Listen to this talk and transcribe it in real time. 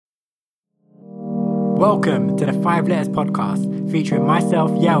Welcome to the 5 Letters Podcast, featuring myself,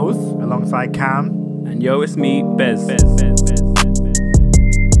 Yells, alongside Cam. And yo, it's me, Bez.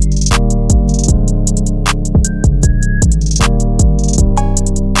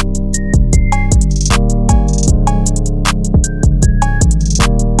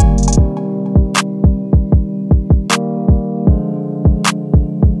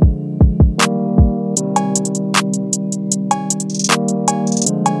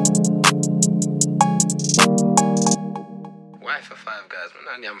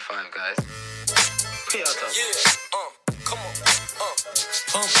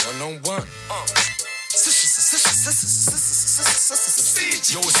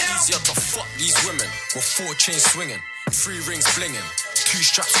 Chain swinging, 3 rings blinging, 2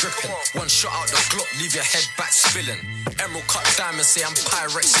 straps gripping, 1 shot out the Glock, leave your head back spilling. Emerald cut diamonds, say I'm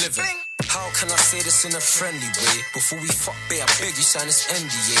Pyrex living. How can I say this in a friendly way? Before we fuck, babe, I beg you sign this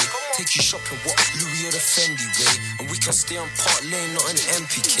NDA. Take you shopping, what Louis or the Fendi way? And we can stay on Park Lane, not an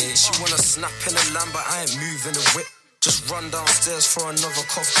MPK. She wanna snap in a lamb, but I ain't moving the whip. Just run downstairs for another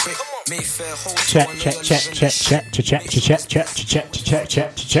cough quick. Mayfair hold. Check.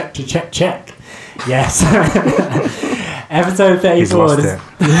 Yes. Episode 34. He's lost it.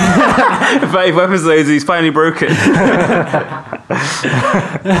 34 episodes, he's finally broken.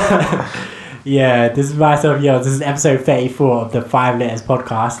 Yeah, this is myself, Yo. This is episode 34 of the 5 Letters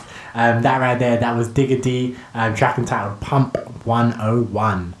Podcast. That right there, that was Digger D, track entitled Pump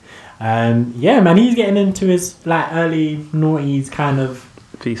 101. Yeah, man, he's getting into his like early noughties kind of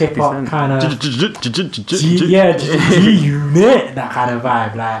hip hop kind of G-Unit, that kind of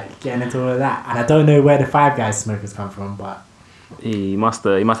vibe, like getting into all of that. And I don't know where the Five Guys smokers come from, but he must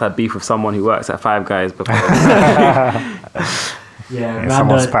have beef with someone who works at Five Guys before. yeah,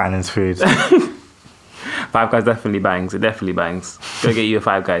 someone's spatting his food. Five Guys definitely bangs. It definitely bangs. Go get you a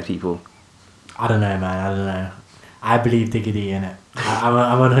Five Guys, people. I don't know, man. I don't know. I believe Diggity in it.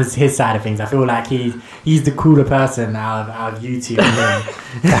 I'm on his side of things. I feel like he's the cooler person out of you two.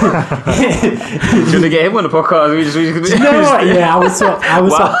 Should we get him on the podcast? We just you know what? Yeah, I would swap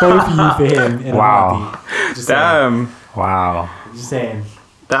both of you for him. In wow. Just damn. Saying. Wow. Just saying.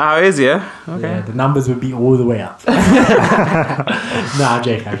 That how it is, yeah? Okay. Yeah, the numbers would be all the way up. No, I'm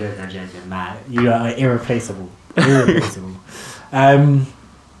joking. Nah, you are irreplaceable. But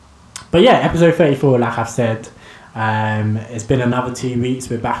yeah, episode 34, like I've said. It's been another 2 weeks.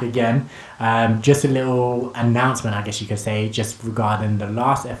 We're back again. Just a little announcement, I guess you could say, just regarding the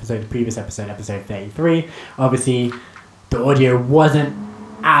last episode, the previous episode 33. Obviously, the audio wasn't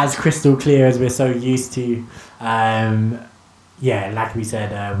as crystal clear as we're so used to. Yeah, like we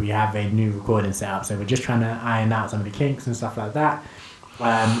said, we have a new recording setup, so we're just trying to iron out some of the kinks and stuff like that.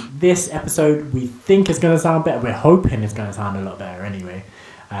 This episode, we think it's going to sound better. We're hoping it's going to sound a lot better anyway.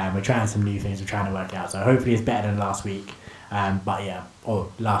 We're trying some new things. We're trying to work it out. So hopefully it's better than last week. But yeah,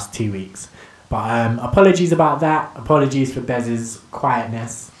 or last 2 weeks. But apologies about that. Apologies for Bez's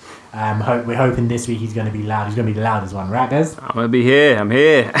quietness. We're hoping this week he's going to be loud. He's going to be the loudest one, right, Bez? I'm going to be here. I'm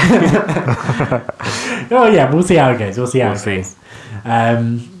here. Oh yeah, we'll see how it goes. But yeah,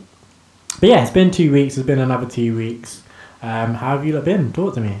 it's been 2 weeks. It's been another 2 weeks. How have you been?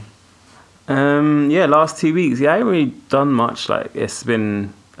 Talk to me. Yeah, last 2 weeks. Yeah, I haven't really done much. Like, it's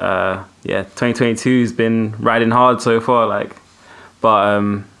been 2022's been riding hard so far. Like, but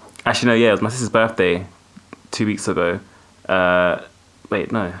actually no, yeah, it was my sister's birthday 2 weeks ago.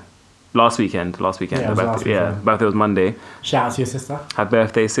 Last weekend. Yeah, birthday was Monday. Shout out to your sister. Happy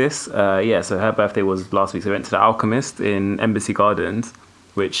birthday, sis. So her birthday was last week. So we went to the Alchemist in Embassy Gardens,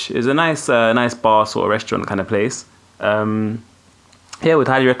 which is a nice bar sort of restaurant kind of place. Yeah, would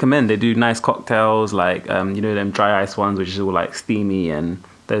highly recommend. They do nice cocktails, like them dry ice ones, which is all like steamy, and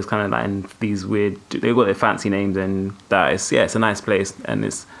those kind of like these weird. They've got their fancy names, and that is it's a nice place, and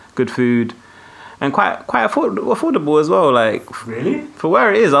it's good food, and quite affordable as well. Like really for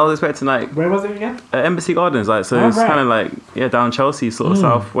where it is, I was expecting like where was it again? Embassy Gardens, like so it's kind of like down Chelsea sort of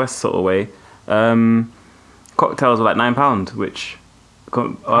southwest sort of way. Cocktails were like £9, which.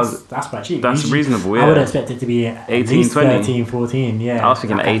 That's quite cheap. That's reasonable, yeah. I would expect it to be 18, 20. 13, 14, yeah. I was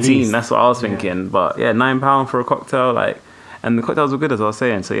thinking 18, that's what I was thinking. But yeah, £9 for a cocktail, and the cocktails were good as I was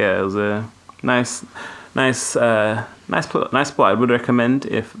saying. So yeah, it was a nice spot. I would recommend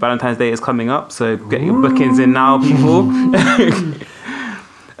if Valentine's Day is coming up. So get your bookings in now, people. Who's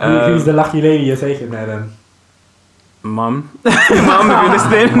the lucky lady you're taking there then? Mum, if you're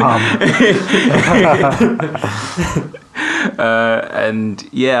listening. And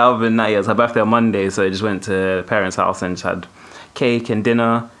yeah, other than that, it was her birthday on Monday, so I just went to the parents' house and just had cake and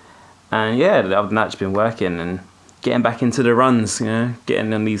dinner. And yeah, other than that, just been working and getting back into the runs,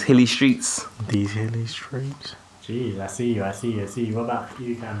 getting on these hilly streets. These hilly streets. Jeez, I see you. What about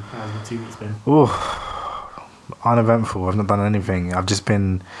you, Cam? How's the 2 weeks been? Oh, uneventful. I've not done anything. I've just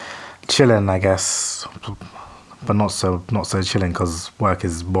been chilling, I guess, but not so chilling because work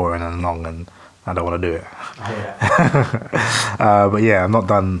is boring and long, and I don't want to do it. Yeah. But yeah, I've not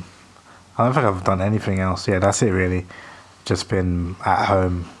done. I don't think I've done anything else. Yeah, that's it really. Just been at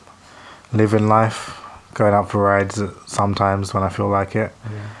home, living life, going out for rides sometimes when I feel like it.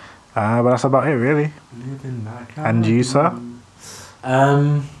 Yeah. But that's about it really. Living like And you, sir?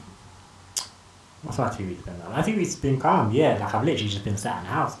 What's my 2 weeks been like? My 2 weeks been calm, yeah. Like, I've literally just been sat in the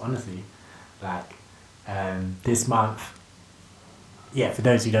house, honestly. Like, this month, yeah, for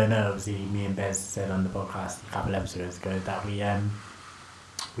those who don't know, obviously, me and Bez said on the podcast a couple episodes ago that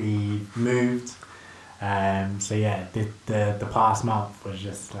we moved. So, yeah, the past month was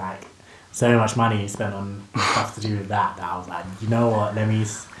just, like, so much money spent on stuff to do with that I was like, you know what,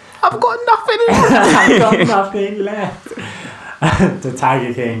 I've got nothing I've got nothing left. The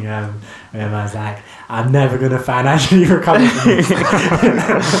Tiger King, I was like, I'm never gonna financially recover from this.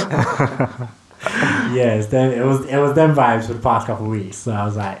 Yeah, it was them vibes for the past couple of weeks. So I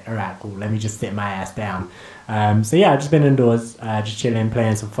was like, all right, cool. Let me just sit my ass down. So yeah, I've just been indoors, just chilling,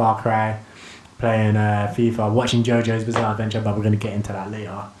 playing some Far Cry, playing FIFA, watching JoJo's Bizarre Adventure, but we're gonna get into that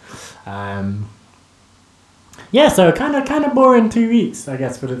later. Yeah, so kind of boring 2 weeks, I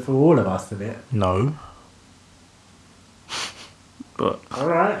guess, for all of us a bit. No. But All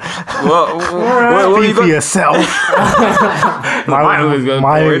right. what Speak you for got? yourself.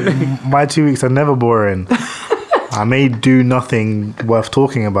 my 2 weeks are never boring. I may do nothing worth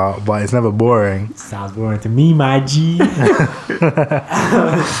talking about, but it's never boring. Sounds boring to me, my G.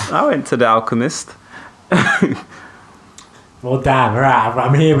 I went to the Alchemist. Well, damn, right.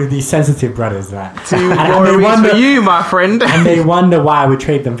 I'm here with these sensitive brothers, right? Two And more they weeks wonder- for you, my friend. And they wonder why I would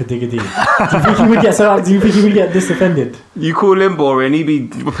trade them for Digger D. Do you think he would get this offended? You call him boring, he be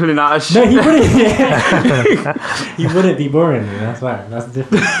pulling out a shit. No, he wouldn't. He wouldn't be boring. That's right. That's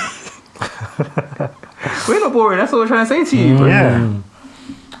different. We're not boring, that's what we're trying to say to you. Bro. Yeah.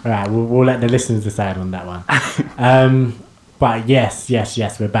 Right, we'll let the listeners decide on that one. But yes,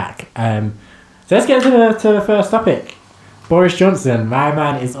 we're back. So let's get to the first topic. Boris Johnson, my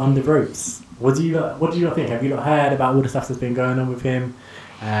man, is on the ropes. What do you lot think? Have you not heard about all the stuff that's been going on with him?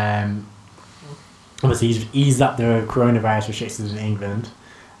 Obviously, he's eased up the coronavirus restrictions in England.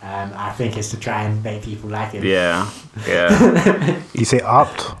 I think it's to try and make people like him. Yeah. You say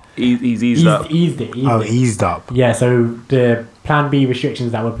upped? He's eased up. Eased it. Eased up. Yeah, so the Plan B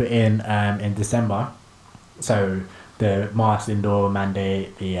restrictions that were put in December, so the mask indoor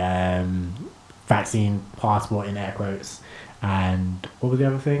mandate, the vaccine passport in air quotes, and what was the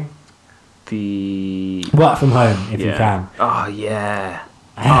other thing? The Work from home if you can. Oh yeah.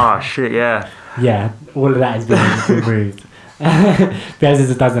 Oh shit, yeah. Yeah, all of that is being removed. Bez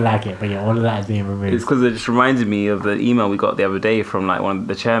just doesn't like it, but yeah, all of that is being removed. It's because it just reminded me of the email we got the other day from like one of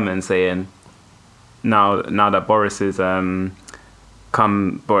the chairmen saying, now that Boris is Boris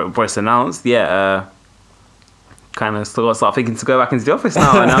announced, kind of start thinking to go back into the office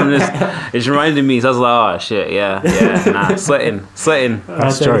now, and it's reminding me. So I was like, oh shit, yeah, sweating.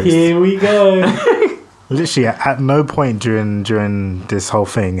 That's so jokes. here we go. Literally, at no point during this whole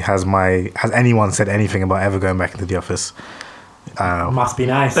thing has anyone said anything about ever going back into the office. Must be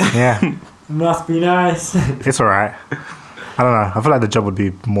nice. Yeah, Must be nice. it's all right. I don't know. I feel like the job would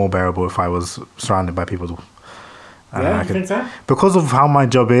be more bearable if I was surrounded by people. Yeah, you think so? Because of how my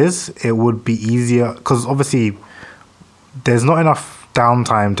job is, it would be easier. Because obviously, there's not enough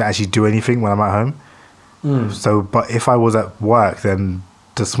downtime to actually do anything when I'm at home. So, but if I was at work, then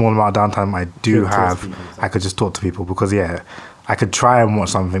the small amount of downtime I do have, I could just talk to people. Because I could try and watch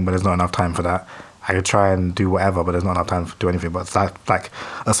something, but there's not enough time for that. I could try and do whatever, but there's not enough time to do anything. But it's like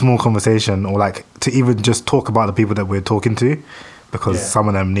a small conversation, or like to even just talk about the people that we're talking to, because some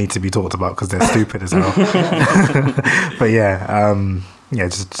of them need to be talked about because they're stupid as hell. But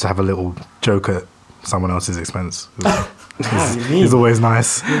just to have a little joke at someone else's expense is always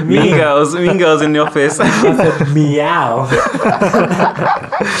nice. Mean girls in the office. I said meow.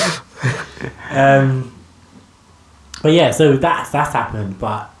 But yeah, so that's happened.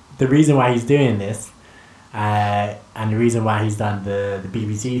 But the reason why he's doing this, and the reason why he's done the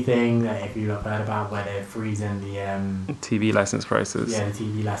BBC thing, if you've not heard about, where they're freezing the TV license prices. Yeah, the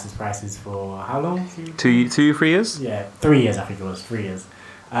TV license prices for how long? 3 years? Yeah, 3 years. I think it was 3 years.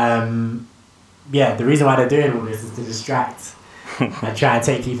 The reason why they're doing all this is to distract and try and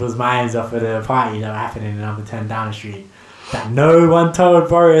take people's minds off of the party that were happening in number 10 Downing Street. That no one told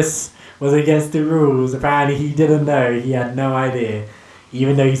Boris was against the rules. Apparently he didn't know. He had no idea.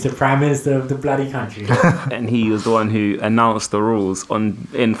 Even though he's the Prime Minister of the bloody country. And he was the one who announced the rules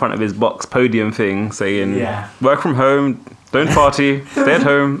in front of his box podium thing, saying, work from home, don't party, stay at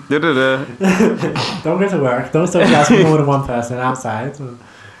home, da-da-da. Don't go to work, don't socialise with more than one person outside.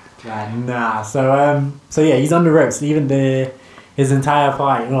 Like, nah. So yeah, he's on the ropes. Even his entire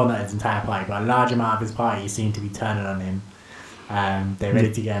party, well, not his entire party, but a large amount of his party seem to be turning on him. They're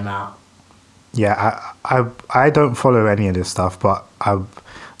ready to get him out. Yeah, I don't follow any of this stuff, but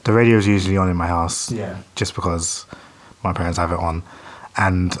the radio's usually on in my house. Yeah. Just because my parents have it on.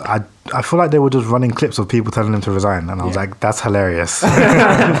 And I feel like they were just running clips of people telling him to resign. And I was like, that's hilarious.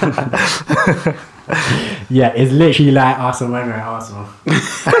 Yeah, it's literally like Arsenal Wenger at Arsenal.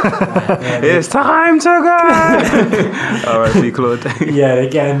 It's time to go! Alright, Claude. Yeah, they're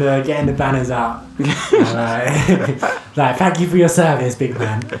getting the banners out. Like, thank you for your service, big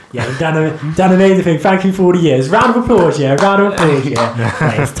man. Yeah, you've done an amazing thing. Thank you for all the years. Round of applause, yeah. Round of applause, yeah.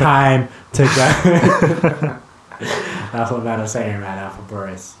 Like, it's time to go. That's what man was saying right now for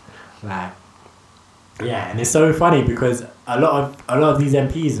Boris. Like, yeah, and it's so funny because a lot of these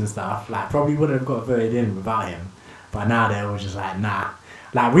MPs and stuff like probably wouldn't have got voted in without him, but now they're all just like, nah,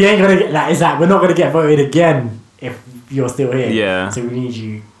 like we ain't gonna get like, it's like we're not gonna get voted again if you're still here. Yeah. So we need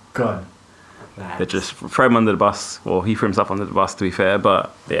you gone. Like, They just throw him under the bus. Well, he threw himself under the bus, to be fair,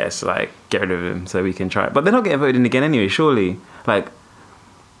 but yeah, it's like get rid of him so we can try it. But they're not getting voted in again anyway, surely. Like.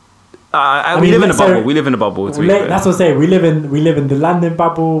 We live in a bubble. We live in a bubble. That's what I'm saying. We live in the London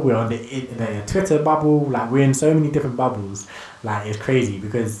bubble. We're on the Twitter bubble. Like we're in so many different bubbles. Like it's crazy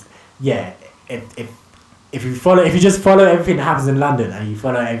because if you just follow everything that happens in London and you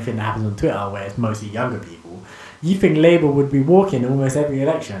follow everything that happens on Twitter, where it's mostly younger people, you think Labour would be walking almost every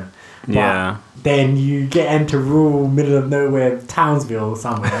election. But then you get into rural, middle of nowhere Townsville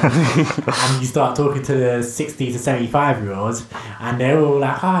somewhere and you start talking to the 60 to 75 year olds and they're all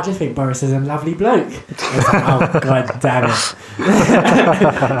like, I just think Boris is a lovely bloke. It's like, oh god damn it.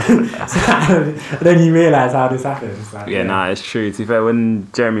 So, then you realise how this happens. Like, it's true. To be fair,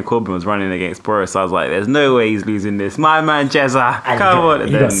 when Jeremy Corbyn was running against Boris, I was like, there's no way he's losing this. My man Jezza, come on.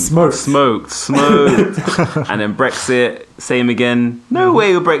 And he then got smoked. And then Brexit, same again. No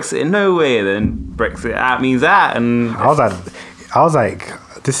way with Brexit, no way. Then Brexit, that means that. And I was like,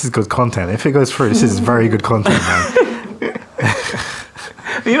 this is good content. If it goes through, this is very good content, man.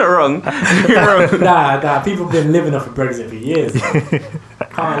 You're not wrong. Nah, people have been living off of Brexit for years.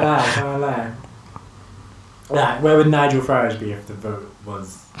 Can't lie. Like, where would Nigel Farage be if the vote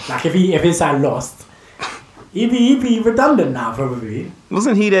was like if his side lost? He'd be redundant now, probably.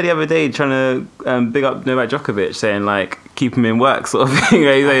 Wasn't he there the other day trying to big up Novak Djokovic, saying like keep him in work sort of thing?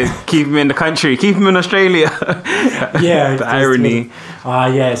 He's like, keep him in the country, keep him in Australia. Yeah, the irony.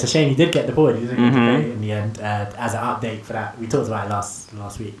 It's a shame he did get deported. He didn't get deported in the end. As an update for that, we talked about it last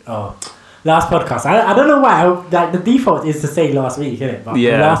week. Last podcast. I don't know why. Like the default is to say last week, isn't it? But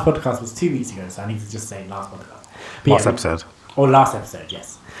the last podcast was 2 weeks ago, so I need to just say last podcast. But last episode,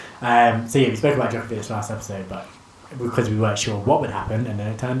 yes. We spoke about Djokovic last episode, but because we weren't sure what would happen, and then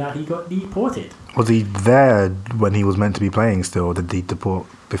it turned out he got deported. Was he there when he was meant to be playing still, or did they deport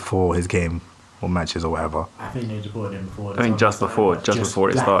before his game or matches or whatever? I think they deported him before. I think just before it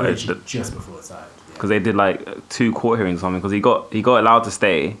started. Just before it started. Because they did like 2 court hearings or something, because he got allowed to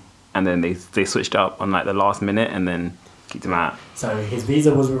stay, and then they switched up on like the last minute and then kicked him out. So his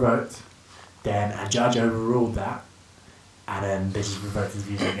visa was revoked, then a judge overruled that, and then they just revoked his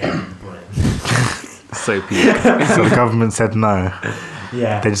visa again and deported him. So peak. So the government said no.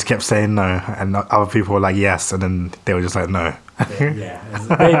 Yeah. They just kept saying no, and other people were like yes, and then they were just like no.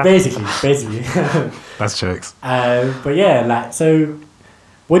 Basically. That's jokes. But yeah, like, so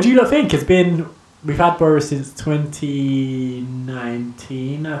what do you lot think? We've had Boris since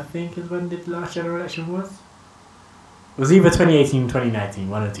 2019, I think, is when the last general election was. It was either 2018 or 2019,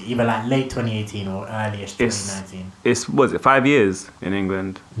 one or two. Either like late 2018 or early-ish 2019. Was it 5 years in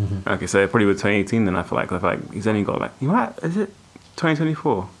England? Mm-hmm. Okay, so probably with 2018 then I feel like he's only got like, is it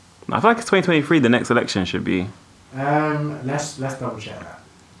 2024? No, I feel like it's 2023 the next election should be. Let's double check that.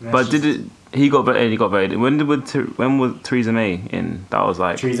 He got voted. When was Theresa May in? That was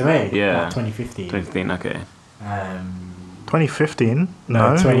like Theresa May? Yeah. 2015. 2015, okay. 2015?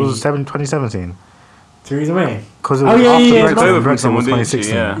 No, it was 2017. Theresa May? Because it was after Brexit was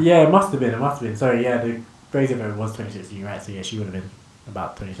 2016. Yeah, it must have been. Sorry, yeah, the Brexit vote was 2016, you're right. So yeah, she would have been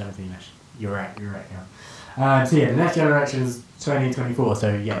about 2017-ish. You're right, yeah. The next generation is 2024,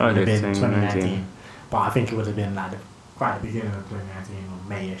 so yeah, it would have been 2019. But I think it would have been like quite the beginning of 2019 or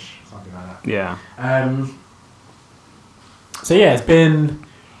May-ish, something like that. Yeah. So yeah, it's been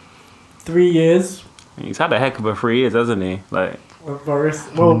 3 years. He's had a heck of a 3 years, hasn't he? Like, With Boris.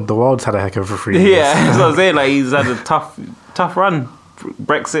 Well, The world's had a heck of a 3 years. yeah, that's what I'm saying. Like, he's had a tough run.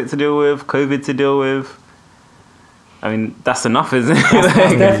 Brexit to deal with, COVID to deal with. I mean, that's enough, isn't it? that's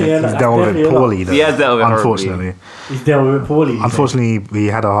definitely He's dealt with it poorly, though. He has dealt with it horribly. Unfortunately. He's dealt with it poorly. Unfortunately, he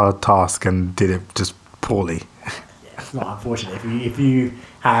had a hard task and did it just poorly. It's not unfortunate. If you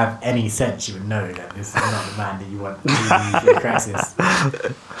have any sense, you would know that this is not the man that you want to lead the crisis.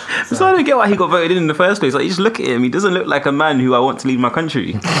 So I don't get why he got voted in the first place. Like, you just look at him, he doesn't look like a man who I want to lead my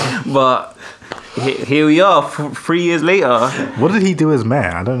country. But here we are, 3 years later. What did he do as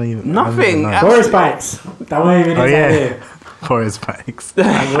mayor? I don't even. Nothing. I don't even know. Boris Bikes. That wasn't even his idea. Boris Bikes.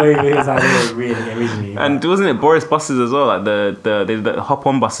 That wasn't even his idea really originally. And wasn't it Boris buses as well? Like the hop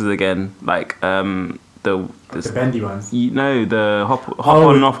on buses again. Like the bendy ones. The hop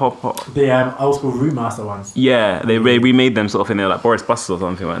on off hop. The old school Route Master ones. Yeah, they remade them sort of in there like Boris buses or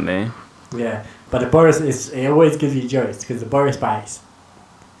something, weren't they? Yeah, but the Boris it always gives you jokes because the Boris Bikes.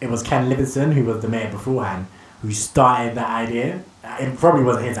 It was Ken Livingston, who was the mayor beforehand, who started that idea. It probably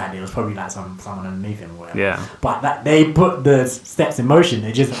wasn't his idea. It was probably like someone underneath him or whatever. Yeah. But that they put the steps in motion.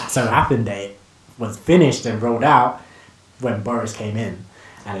 It just so happened that it was finished and rolled out when Boris came in.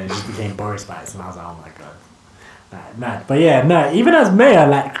 And it just became Boris Bikes. And I was like, oh my God. Like, mad. But yeah, no, even as mayor,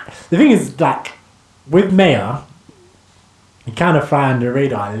 like, the thing is, like, with mayor, you kind of fly under the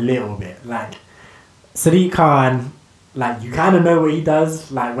radar a little bit. Like, Sadiq Khan... Like, you kind of know what he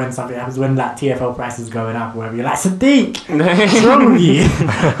does, like, when something happens, when, like, TFL prices going up or whatever, you're like, Sadiq, what's wrong with you?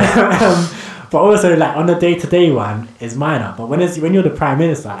 But also, like, on the day-to-day one, it's minor. But when you're the Prime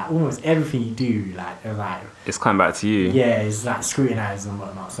Minister, like, almost everything you do, like... It's coming back to you. Yeah, it's, like, scrutinised and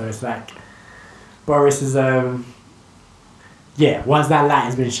whatnot. So it's, like, Boris is, yeah, once that light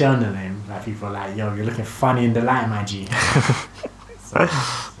has been shown on him, like, people are like, yo, you're looking funny in the light, my G. so.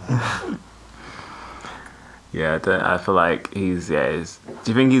 Yeah, I feel like he's. Do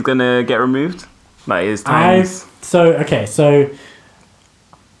you think he's gonna get removed? Like his time. So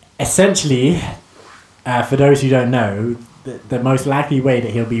essentially, for those who don't know, the most likely way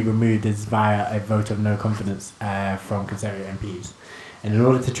that he'll be removed is via a vote of no confidence from Conservative MPs, and in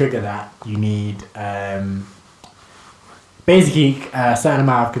order to trigger that, you need basically a certain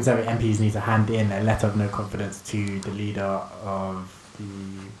amount of Conservative MPs need to hand in a letter of no confidence to the leader of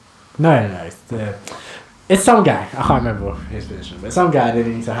the. It's some guy, I can't remember his position, but some guy that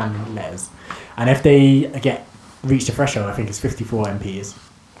needs to hand in letters. And if they reach the threshold, I think it's 54 MPs,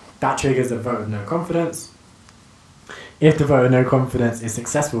 that triggers a vote of no confidence. If the vote of no confidence is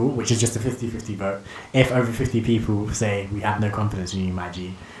successful, which is just a 50-50 vote, if over 50 people say we have no confidence in you, my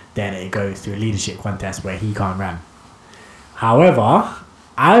G, then it goes to a leadership contest where he can't run. However,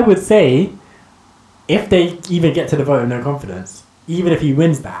 I would say if they even get to the vote of no confidence, even if he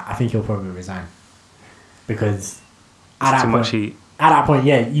wins that, I think he'll probably resign. Because at that point,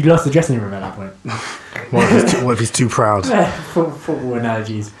 yeah, you lost the dressing room at that point. What if he's too proud? Football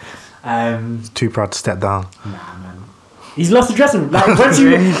analogies. He's too proud to step down. Nah, man. He's lost the dressing room. Like once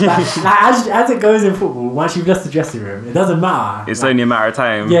you, as it goes in football, once you've lost the dressing room, it doesn't matter. It's only a matter of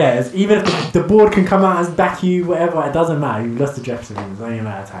time. Yeah, even if the board can come out and back you, whatever, it doesn't matter. You've lost the dressing room. It's only a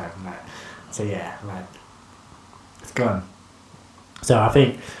matter of time. So yeah, it's gone. So I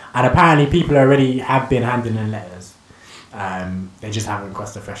think, and apparently people already have been handing in letters. They just haven't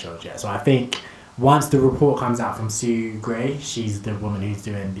crossed the threshold yet. So I think once the report comes out from Sue Gray, she's the woman who's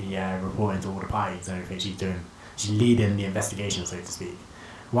doing the reporting to all the parties and everything. She's leading the investigation, so to speak.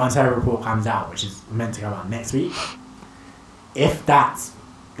 Once her report comes out, which is meant to come out next week, if that's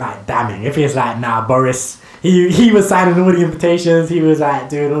like damning, if it's like, nah, Boris, he was signing all the invitations, he was like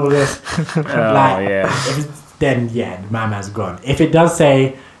doing all this, then yeah, my man's gone. If it does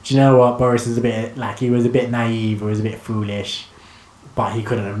say, do you know what, Boris is a bit, like, he was a bit naive or was a bit foolish, but he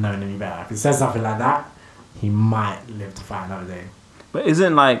couldn't have known any better. If it says something like that, he might live to fight another day. But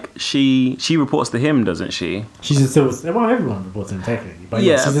isn't like she reports to him, doesn't she? She's a civil. Well, everyone reports to him technically. But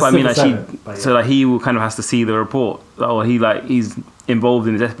yeah, she's a but I mean, like servant, so like he will kind of has to see the report, or he's involved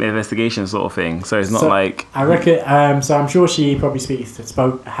in the investigation sort of thing. So it's not like I reckon. So I'm sure she probably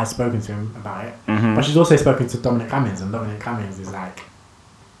has spoken to him about it, but she's also spoken to Dominic Cummings, and Dominic Cummings is like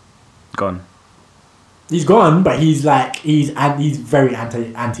gone. He's gone, but he's very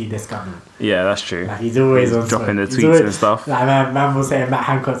anti this government. Yeah, that's true. Like he's always on dropping the tweets and stuff. Like man will say Matt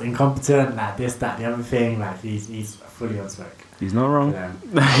Hancock's incompetent, like this, that, the other thing. Like he's fully on smoke. He's not wrong.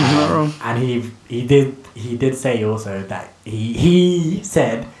 He's not wrong. And he did say also that he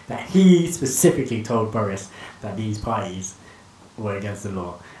said that he specifically told Boris that these parties were against the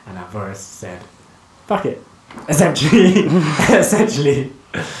law, and that Boris said, "Fuck it." essentially. Essentially.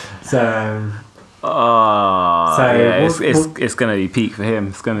 So. Oh, So yeah, we'll- it's gonna be peak for him.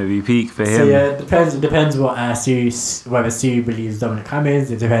 It's gonna be peak for So him. yeah, it depends what whether Sue believes Dominic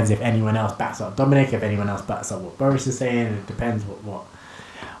Cummings. It depends if anyone else backs up Dominic. If anyone else backs up what Boris is saying. It depends what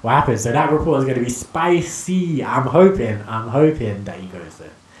happens. So that report is going to be spicy. I'm hoping that he goes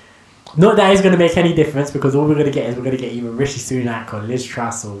there. Not that it's going to make any difference because all we're going to get is either Rishi Sunak or Liz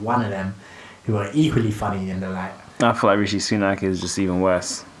Truss or one of them who are equally funny in the light. I feel like Rishi Sunak is just even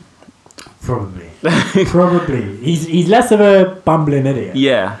worse. Probably. He's less of a bumbling idiot.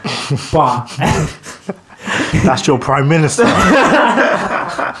 Yeah. But That's your prime minister.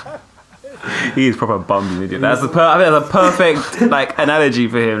 He is proper bumbling idiot. I think that's a perfect like analogy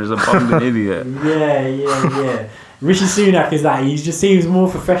for him as a bumbling idiot. yeah. Rishi Sunak is that he just seems more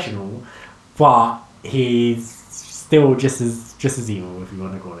professional, but he's still just as evil, if you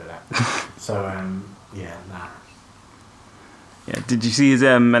want to call it that. So yeah, nah. Yeah. Did you see his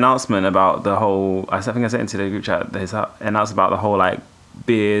announcement about the whole? I think I sent into the group chat. His announcement about the whole like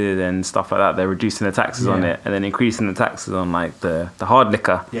beer and stuff like that. They're reducing the taxes on it and then increasing the taxes on like the hard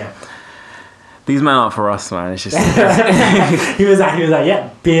liquor. Yeah. These men aren't for us, man. It's just he was like, yeah,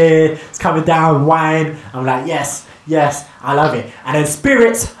 beer, it's coming down, wine. I'm like, yes, I love it. And then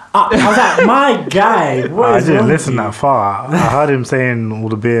spirits up. I was like, my guy, what I is didn't wrong listen with you? that far. I heard him saying all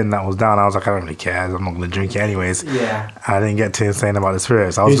the beer and that was down. I was like, I don't really care. I'm not going to drink it anyways. Yeah. I didn't get to him saying about the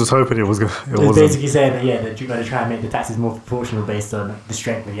spirits. I was just hoping it was good. It He was wasn't. basically saying that you're going to try and make the taxes more proportional based on the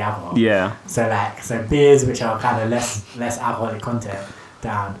strength of the alcohol. yeah. So beers which are kind of less alcoholic content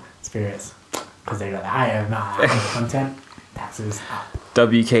down, spirits because they got the higher amount of alcoholic content, taxes up.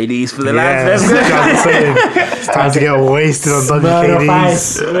 WKDs for the Yeah, lads. that's Let's what I'm saying. It's time to get wasted on Smirnoff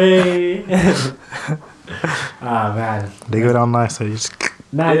Ice, WKDs. way. Oh man. They go down nice, so you just.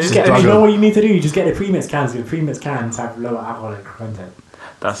 Nah, Just you drug know them. what you need to do? You just get the premix cans. The premix cans have lower alcoholic content.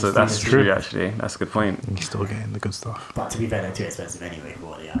 That's true, actually. That's a good point. You're still getting the good stuff. But to be fair, they're too expensive anyway for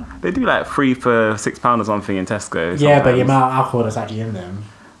what they are. They do like 3 for £6 or something in Tesco. Yeah, but the sometimes. amount of alcohol that's actually in them.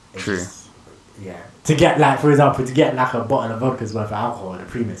 is True. just- yeah. To get like, for example, to get like a bottle of vodka's worth of alcohol in a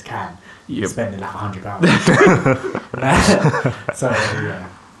premix can, you're Yep. spending like £100. So yeah.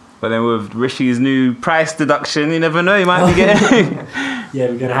 But then with Rishi's new price deduction, you never know. You might be getting. Yeah,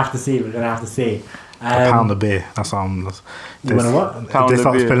 we're gonna have to see. A pound of beer. That's what I'm. You wanna what? Pound They of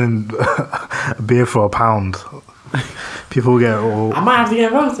start beer. spending beer for £1. People get all. I might have to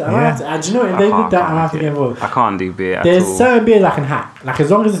get involved. Do you know if I they did can't that? I might have to get involved. I can't do beer at There's all. certain beers I can hack. Like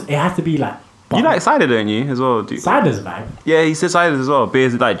as long as it has to be like. You like cider, don't you, as well? Do you? cider's a vibe. Yeah, he says ciders as well.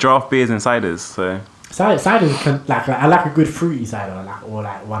 Beers, like draft beers and ciders. So Cider's like I like a good fruity cider, or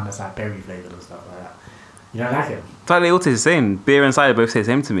like one that's like berry flavored or stuff like that. You don't like it? it's like they all taste the same. Beer and cider both taste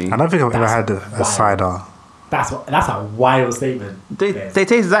the same to me. I don't think I've ever That's had a wild. cider. That's a wild statement. They Yes.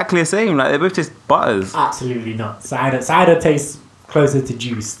 taste exactly the same. Like they both taste butters. Absolutely not. Cider tastes closer to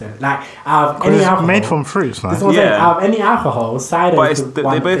juice than like out of 'Cause any it's alcohol. made from fruits, This man. one's Yeah. like, out of any alcohol, cider. But is it's, the they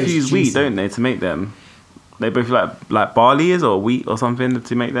one that both tastes use wheat, juicy. don't they, to make them? They both like barley is or wheat or something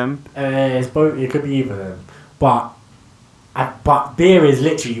to make them. It's both. It could be either of them, but beer is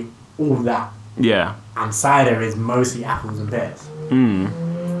literally all that, Yeah. and cider is mostly apples and pears. Mm.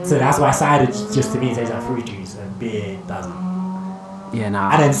 So that's why cider just to me tastes like fruit juice, and beer doesn't. Yeah.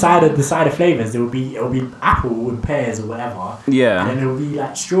 Nah. And then the cider flavors, it'll be apple and pears or whatever. Yeah. And then it'll be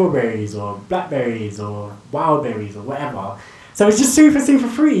like strawberries or blackberries or wild berries or whatever. So it's just super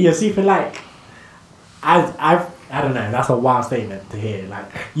fruity or super like. I don't know. That's a wild statement to hear. Like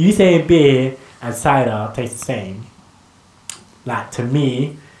you saying beer and cider taste the same. Like to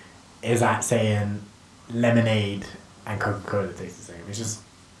me, is like saying lemonade and Coca-Cola taste the same. It's just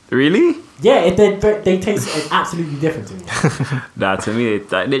Really? yeah. They taste absolutely different to me. Nah. To me,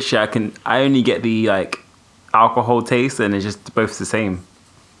 it's like literally, I only get the like alcohol taste, and it's just both the same.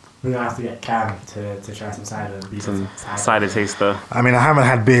 We're gonna have to get Cam to try some cider and be Some cider taster. I mean, I haven't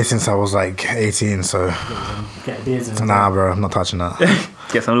had beer since I was like 18, so Get beers and nah, bro, I'm not touching that.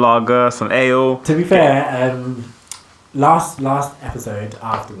 Get some lager, some ale. To be fair, last episode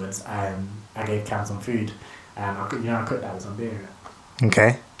afterwards, I gave Cam some food, and I cooked that with some beer.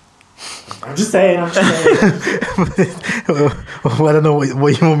 Okay. I'm just saying. Well, I don't know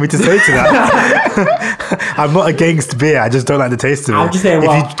what you want me to say to that. I'm not against beer. I just don't like the taste of it. I'm just saying. If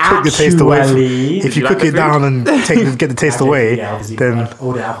Well, you cook the taste away, actually, if you You like cook the it food? down and get the taste away, yeah, obviously, then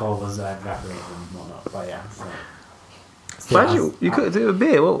all the alcohol was evaporated and whatnot. But yeah. So. Still, Why did you cooked it with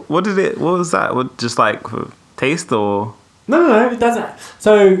beer? What was that? What, just like for taste or? No, it doesn't.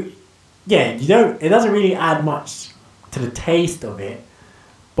 So yeah, it doesn't really add much to the taste of it,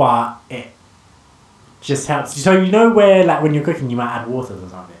 but just helps. So you know where like when you're cooking, you might add water or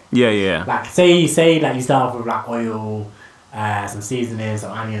something. Yeah. Like say like you start off with like oil, some seasonings,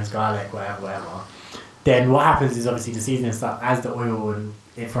 some onions, garlic, whatever. Then what happens is obviously the seasoning starts as the oil and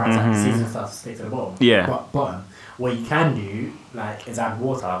it fries up. The seasoning starts to stick to the bottom. Yeah. Bottom. What you can do like is add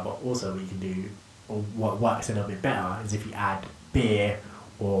water, but also what you can do, or what works a little bit better, is if you add beer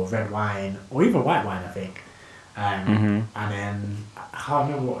or red wine or even white wine, I think. And then I can't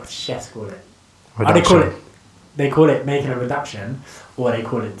remember what chefs call it. Reduction. They call it making a reduction, or they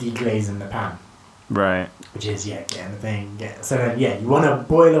call it deglazing the pan. Right. Which is getting the thing. So then you want to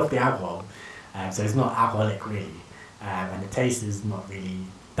boil off the alcohol, so it's not alcoholic really, and the taste is not really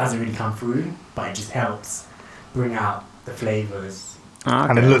doesn't really come through, but it just helps bring out the flavors. Okay.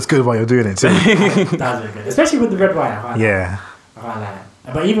 And it looks good while you're doing it too. It does look good, especially with the red wine. I find that.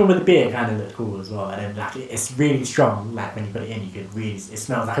 But even with the beer, it kind of looks cool as well. And then like it's really strong. Like when you put it in, you could really. It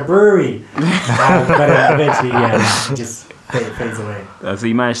smells like a brewery. But eventually, it just fades away. So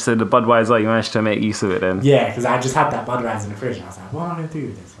you managed to the Budweiser. You managed to make use of it then. Yeah, because I just had that Budweiser in the fridge, and I was like, "What am I gonna do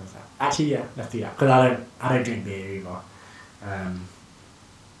with this?" I was like, "Actually, yeah, let's do that." Because I don't drink beer either.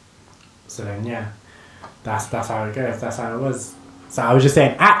 So then, that's how it goes. That's how it was. So I was just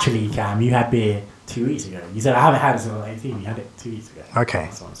saying, actually, Cam, you had beer 2 weeks ago. You said I haven't had it since I was 18. You had it 2 weeks ago. Okay.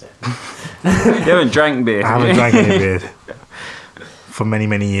 That's what I'm saying. You haven't drank beer. I haven't drank any beer for many,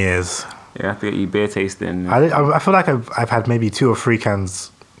 many years. Yeah, I have to get you beer tasting. I feel like I've had maybe 2 or 3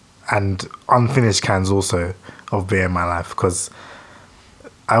 cans and unfinished cans also of beer in my life, because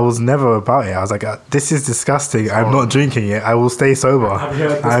I was never about it. I was like, this is disgusting. I'm not drinking it. I will stay sober.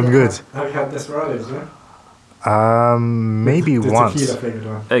 I'm good. Have you had Desperados, yeah? Maybe the once. tequila flavoured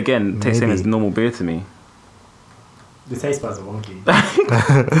one. Again, tastes same as Maybe. normal beer to me. The taste buds are wonky.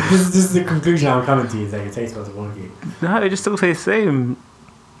 this is the conclusion I'm coming to, is that your taste buds are wonky. No, it just still tastes the same.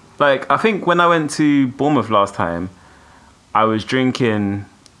 Like, I think when I went to Bournemouth last time, I was drinking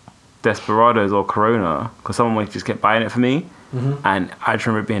Desperados or Corona because someone just kept buying it for me. And I just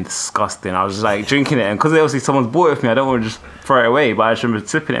remember it being disgusting. I was just like drinking it, and because obviously someone's bought it for me, I don't want to just throw it away, but I just remember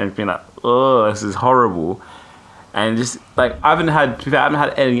sipping it and being like, oh, this is horrible. And just like, I haven't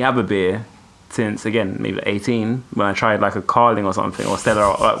had any other beer since, again, maybe 18, when I tried like a Carling or something, or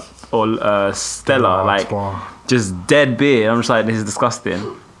Stella, or Stella, like just dead beer. I'm just like, this is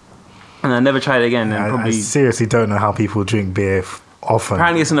disgusting. And I never tried it again. And I seriously don't know how people drink beer often.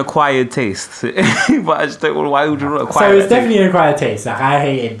 Apparently it's an acquired taste. But I just don't know, why would you not acquire So it's definitely an acquired taste. Like, I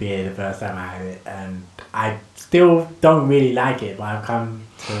hated beer the first time I had it, and I still don't really like it, but I've come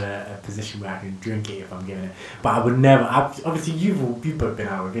to a position where I can drink it if I'm given it. But I would never. Obviously, you've both been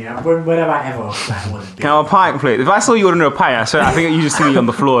out with me. Whenever I ever like, wanted beer. Can I have a pint, please? If I saw you ordering a pint, I think you just see me on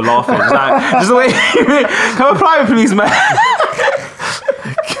the floor laughing. Just the way. Can I have a pint, please, man?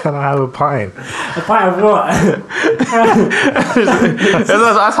 Can I have a pint? A pint of what?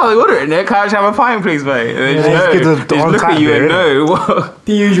 That's how they order it, Nick. Can I just have a pint, please, mate? And they just look at you and know.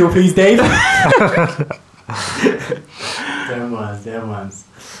 The usual, please, Dave. Them ones.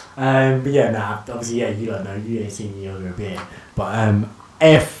 But yeah, obviously, you don't know. You ain't seen me order a beer. But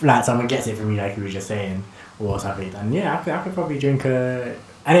if like someone gets it from me, like you were just saying, or something, then I could probably drink a.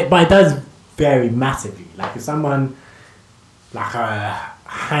 But it does vary massively. Like if someone like a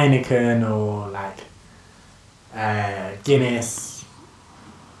Heineken or like Guinness.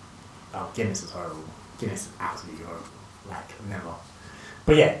 Oh, Guinness is horrible. Guinness is absolutely horrible. Like never.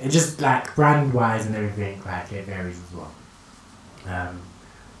 But yeah, it just like brand wise and everything, like it varies as well.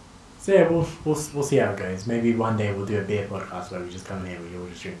 So yeah, we'll see how it goes. Maybe one day we'll do a beer podcast where we just come here, we all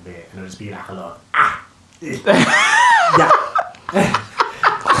just drink beer, and it'll just be like a lot of yeah.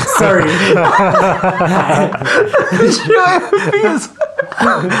 Sorry.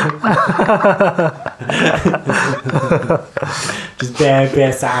 Just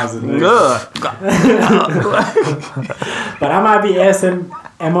bare sounds and but that might be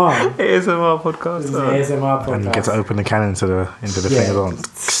ASMR. ASMR podcast. ASMR podcast. And you get to open the can into the thing as well.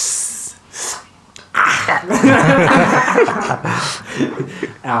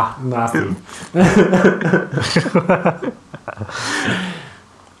 Nasty.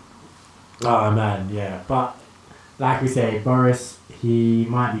 Oh man, yeah. But like we say, Boris, he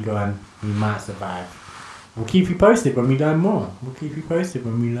might be gone. He might survive. We'll keep you posted when we learn more.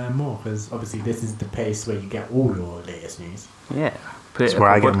 Because obviously this is the place where you get all your latest news. Yeah. That's where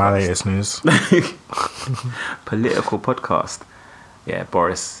I get my latest news. Political podcast. Yeah,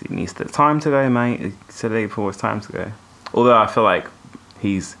 Boris, he needs the time to go, mate. He said it before it's time to go. Although I feel like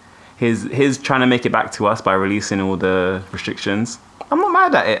he's trying to make it back to us by releasing all the restrictions. I'm not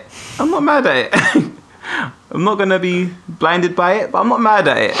mad at it. I'm not going to be blinded by it, but I'm not mad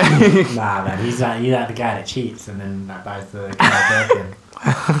at it. Nah, man, he's like the guy that cheats and then like buys the guy Birkin.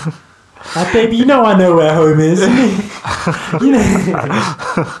 Like, baby, you know I know where home is. You know.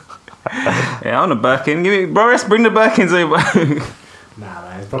 Yeah, I want a Birkin. Give me Boris, bring the Birkins over. Nah,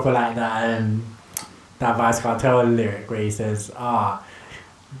 man, it's proper like that Vice Cartel lyric where he says,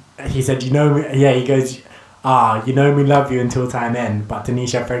 he said, you know me, yeah, he goes, you know me love you until time end, but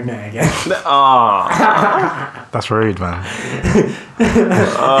Tanisha pregnant again. That's rude, man.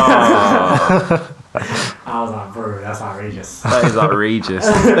 I was like, bro, that's outrageous. That is outrageous.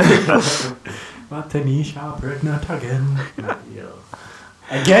 But Tanisha pregnant again. Like, yo.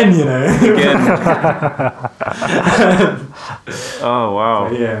 Again, you know. Again. Oh, wow.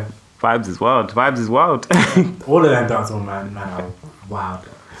 But yeah. Vibes is wild. All of them dancehall man are wild.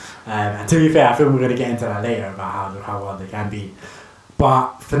 And to be fair, I think we're going to get into that later about how wild they can be.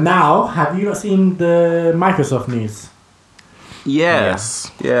 But for now, have you not seen the Microsoft news?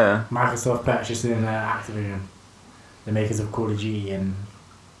 Yes. Yeah. Microsoft purchasing Activision, the makers of Call of Duty and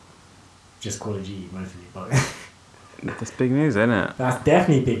just Call of Duty mostly. But That's big news, isn't it? that's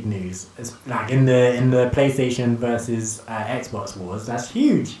definitely big news. It's like in the PlayStation versus Xbox wars. That's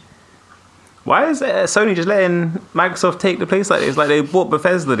huge. Why is Sony just letting Microsoft take the place like this? Like they bought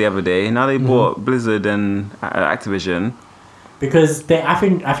Bethesda the other day. Now they bought Blizzard and Activision. Because I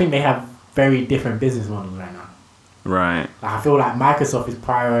think they have very different business models right now. Right. Like, I feel like Microsoft is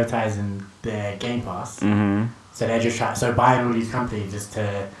prioritizing their Game Pass, Mm-hmm. so they're just buying all these companies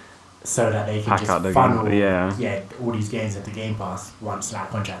so that they can Hack just out the funnel game, all these games into Game Pass once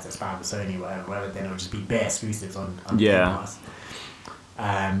like contracts expire with Sony, whatever. Then it'll just be bare exclusives on Game Pass.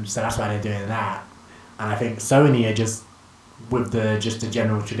 So that's why they're doing that, and I think Sony are just with the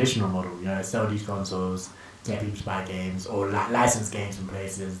general traditional model. You know, sell these consoles, get people to buy games, or license games from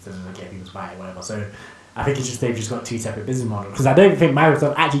places to get people to buy it, whatever. So I think it's just they've just got two separate business models. Because I don't think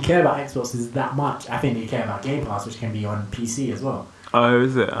Microsoft actually care about Xboxes that much. I think they care about Game Pass, which can be on PC as well. Oh,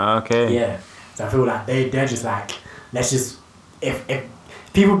 is it? Okay. Yeah. So I feel like they're just like, let's just if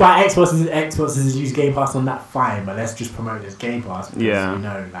people buy Xboxes and use Game Pass on that, fine, but let's just promote this Game Pass because we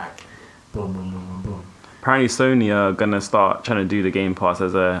know like boom boom boom boom boom. Apparently Sony are gonna start trying to do the Game Pass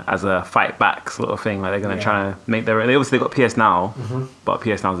as a fight back sort of thing. Like they're gonna try to make their. They obviously got PS Now, but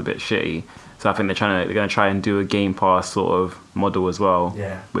PS Now is a bit shitty. So I think they're gonna try and do a Game Pass sort of model as well.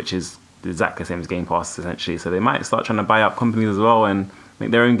 Yeah. Which is exactly the same as Game Pass essentially. So they might start trying to buy up companies as well and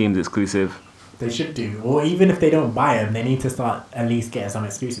make their own games exclusive. They should do, or even if they don't buy them, they need to start at least getting some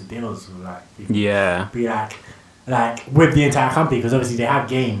exclusive deals with like people. Yeah. Be like with the entire company, because obviously they have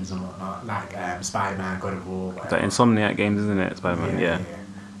games and whatnot, like Spider-Man, God of War, It's like Insomniac games, isn't it? Spider-Man. Yeah.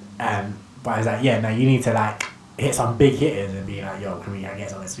 But it's like, no, you need to like hit some big hitters and be like, yo, can we get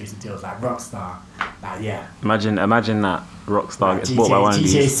some exclusive deals like Rockstar? Like, yeah. Imagine that Rockstar Like gets bought by one of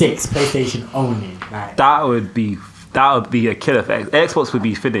GTA these. 6, PlayStation only. Like, That would be a killer for Xbox would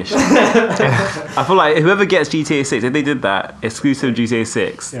be finished. I feel like whoever gets GTA 6, if they did that exclusive GTA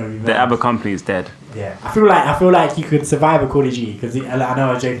 6, the other company is dead. yeah, I feel like you could survive a Call of Duty, because I know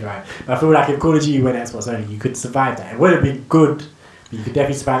I was joking, right? But I feel like if Call of Duty went Xbox only, you could survive that. It would have been good. But you could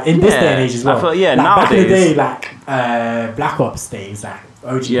definitely survive in this day and age as well. I feel, like, nowadays. back in the day, like Black Ops days, like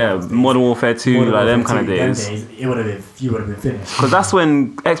OG. Yeah, days, Modern Warfare 2, Modern like them Warfare kind of 2, days. you would have been finished. Because that's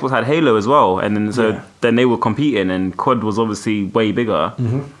when Xbox had Halo as well, and then then they were competing, and COD was obviously way bigger.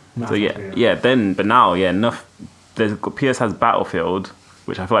 Mm-hmm. So but now enough. PS has Battlefield,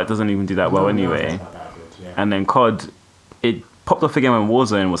 which I feel like doesn't even do that well anyway. And then COD, it popped off again when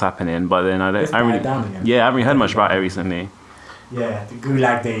Warzone was happening, but then I haven't really heard much about it recently. Yeah, the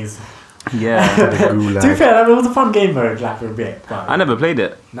Gulag days. Yeah, To be fair, it was a fun game mode, like for a bit. But I never played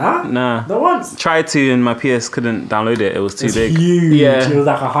it. Nah, Nah. not once. Tried to, and my PS couldn't download it. It was too It's big. huge. Yeah, It was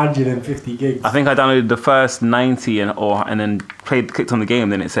like 150 gigs. I think I downloaded the first 90 and then clicked on the game.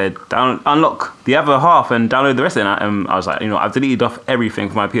 Then it said unlock the other half and download the rest of it. And I was like, I've deleted off everything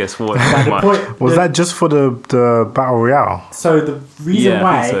from my PS4. Was that just for the Battle Royale? So the reason Yeah, I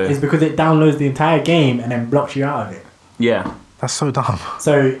why think so. is because it downloads the entire game and then blocks you out of it. Yeah. That's so dumb.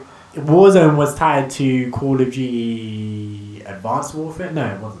 So Warzone was tied to Call of Duty Advanced Warfare. No,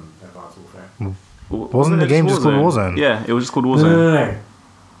 it wasn't Advanced Warfare. Wasn't the game just called Warzone? Yeah, it was just called Warzone. No.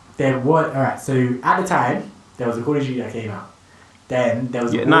 There was alright. So at the time there was a Call of Duty that came out. Then there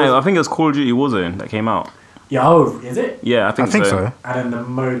was I think it was Call of Duty Warzone that came out. Yeah, oh, is it? Yeah, I think so. And then the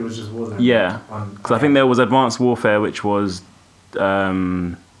mode was just Warzone. Yeah, because I think there was Advanced Warfare, which was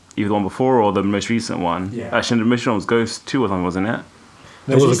either the one before or the most recent one. Yeah. Actually, the most recent one was Ghost 2 or something, wasn't it?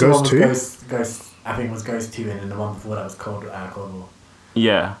 There was a Ghost 2? Ghost, I think it was Ghost 2, and then the one before that was Cold War.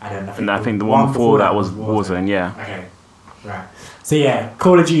 Yeah. And then I think the one before that was Warzone, yeah. Okay. Right. So yeah,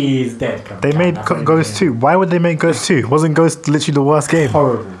 Call of Duty is dead. They made Ghost 2. Why would they make Ghost 2? Wasn't Ghost literally the worst game?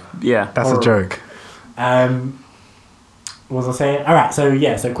 Horrible. Yeah. That's Horrible. a joke. What was I saying? Alright, so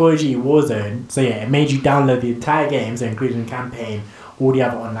yeah, so Call of Duty Warzone, so yeah, it made you download the entire game, so including campaign, all the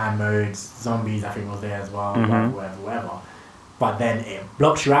other online modes, zombies I think was there as well, whatever. But then it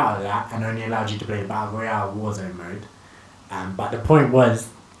blocks you out of that and only allowed you to play Battle Royale Warzone mode. But the point was,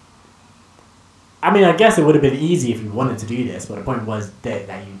 I mean, I guess it would have been easy if you wanted to do this, but the point was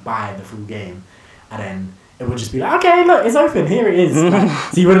that you buy the full game and then it would just be like, okay, look, it's open, here it is. Like,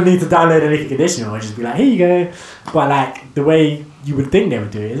 so you wouldn't need to download anything additional, it would just be like, here you go. But like, the way you would think they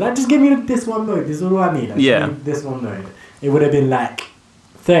would do it is like, just give me this one mode, this is all I need. Like, yeah. give me this one mode. It would have been like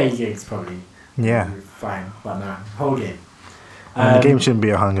 30 gigs probably. Yeah. Fine, but no, whole game. And the game shouldn't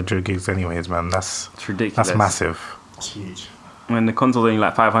be 100 gigs anyways, man. It's ridiculous. That's massive. It's huge. When the console's only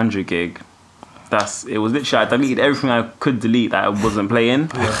like 500 gig, it was literally, I deleted everything I could delete that I wasn't playing,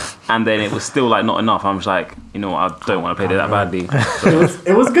 and then it was still like not enough. I'm just like, you know what, I don't want to play it that badly.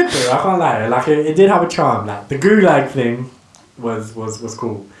 It was good though, I can't lie. Like it did have a charm. Like the gulag thing was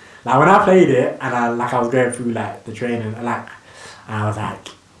cool. Like when I played it and I was going through like the training, and I was like,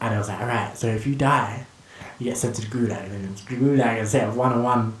 alright, so if you die, you get sent to the gulag, and the gulag is a set of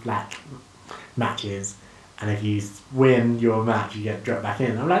 1-on-1 like matches. And if you win your match, you get dropped back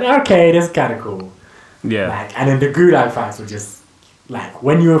in. I'm like, okay, this is kind of cool. Yeah. Like, and then the gulag fights were just like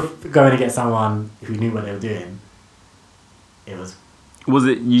when you were going to get someone who knew what they were doing. It was. Was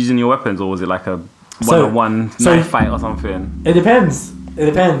it using your weapons or was it like a one-on-one knife fight or something? It depends.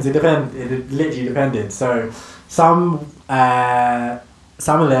 It literally depended. So some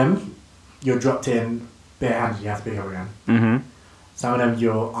of them you're dropped in barehanded. You have to pick up a gun. Mm-hmm. Some of them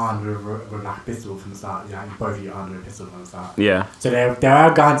you're armed with like a pistol from the start. You know, both of you are armed with a pistol from the start. Yeah. So there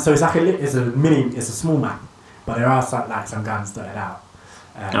are guns. So it's like it's a small map, but there are some guns dotted out.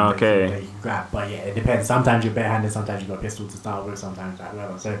 Okay. That you can grab, but yeah, it depends. Sometimes you're barehanded. Sometimes you've got a pistol to start with. Sometimes like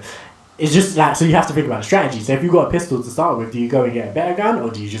whatever. So it's just like so you have to think about the strategy. So if you've got a pistol to start with, do you go and get a better gun or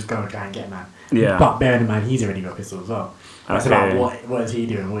do you just go and try and get man? Yeah. But bearing in mind he's already got a pistol as well. It's Okay. about what is he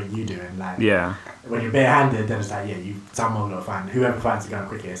doing? What are you doing? Like Yeah. when you're barehanded, then it's like someone got to find whoever finds the gun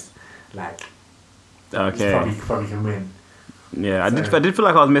quickest. Like Okay. probably can win. Yeah, I did feel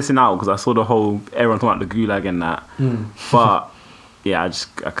like I was missing out because I saw the whole everyone talking about the gulag and that, but yeah, I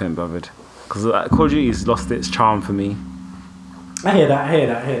couldn't be bothered because Call of Duty's lost its charm for me. I hear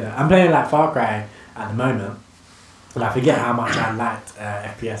that. I'm playing like Far Cry at the moment, and I forget how much I liked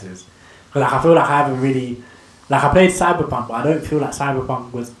FPSs. Because like I feel like I haven't really I played Cyberpunk, but I don't feel like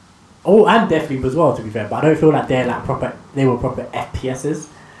Cyberpunk was. Oh, and Deathloop as well, to be fair. But I don't feel like they were proper FPSs.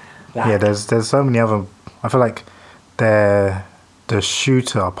 Like, Yeah, there's so many other. I feel like the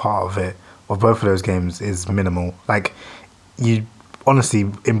shooter part of it of both of those games is minimal. Like you honestly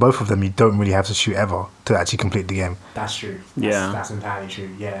in both of them you don't really have to shoot ever to actually complete the game. That's true. That's entirely true.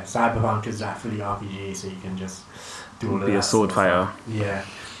 Yeah, Cyberpunk is like fully RPG, so you can just do all of that. Be a sword fighter. Yeah,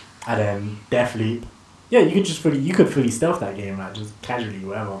 and then Deathloop. Yeah, you could fully stealth that game, like just casually,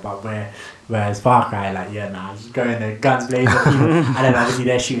 whatever. But whereas Far Cry, like just go in there, guns blazing, and then obviously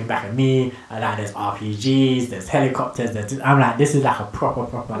they're shooting back at me. And like there's RPGs, there's helicopters. I'm like, this is like a proper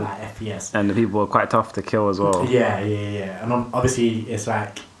like FPS. And the people are quite tough to kill as well. Yeah. And obviously it's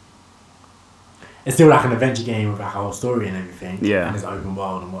like it's still like an adventure game with like a whole story and everything. Yeah. And it's open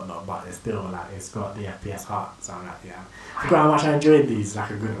world and whatnot, but it's still like it's got the FPS heart. So I'm like, yeah, I forgot how much I enjoyed these.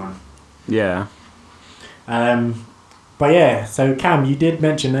 Like a good one. Yeah. But yeah, so Cam, you did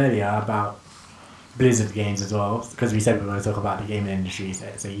mention earlier about Blizzard games as well, because we said we were going to talk about the gaming industry.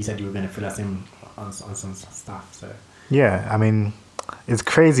 So you said you were going to fill us in on some stuff. So Yeah, I mean, it's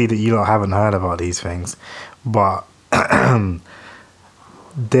crazy that you lot haven't heard about these things, but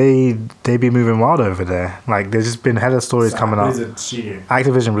they be moving wild over there. Like there's just been hella stories coming up. Blizzard Studio.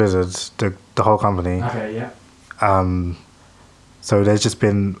 Activision Blizzard, the whole company. Okay, yeah. So there's just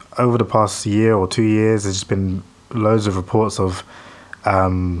been, over the past year or 2 years, there's just been loads of reports of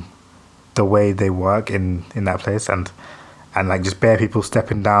the way they work in that place and like just bare people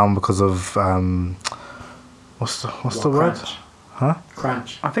stepping down because of what's the word? Crunch. Huh?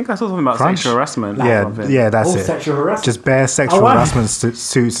 Crunch. I think I saw something about Crunch? sexual harassment. or Yeah, something. yeah, that's Oh, it. sexual harassment. Just bare sexual wow. harassment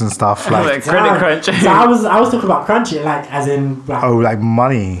suits and stuff. Like, Credit crunch. So I was talking about crunching, like as in like, oh, like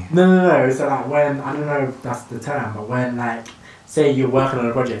money. No. So like when I don't know if that's the term, but when like say you're working on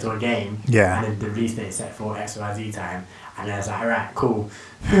a project or a game, Yeah. and then the release date is set for XYZ time, and then it's like, alright, cool.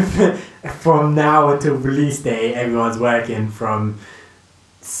 From now until release day, everyone's working from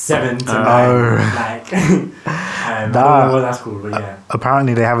 7 to 9. Oh. Like, I don't know what that's called, but yeah.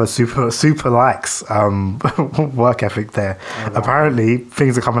 Apparently, they have a super likes work ethic there. Oh, wow. Apparently,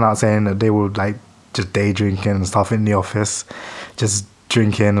 things are coming out saying that they would like just day drinking and stuff in the office, just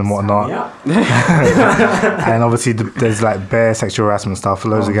drinking and whatnot. Yeah. And obviously, there's like bare sexual harassment stuff.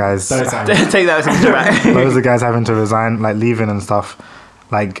 Loads of guys, Don't say Take that as a right. loads of guys having to resign, like leaving and stuff.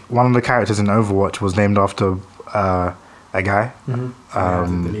 Like one of the characters in Overwatch was named after a guy.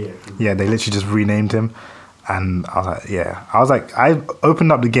 Yeah, they literally just renamed him, and I was like, I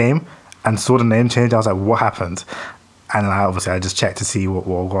opened up the game and saw the name change. I was like, what happened? And I just checked to see what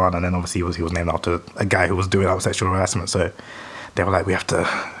was going on, and then obviously he was named after a guy who was doing sexual harassment. So they were like, we have to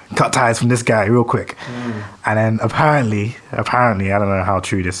cut ties from this guy real quick. And then apparently, I don't know how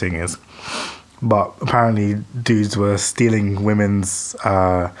true this thing is, but apparently dudes were stealing women's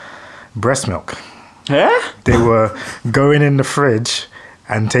breast milk. Yeah? They were going in the fridge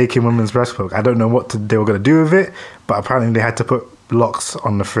and taking women's breast milk. I don't know what they were going to do with it, but apparently they had to put locks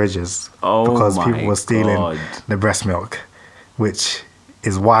on the fridges because people were stealing the breast milk, which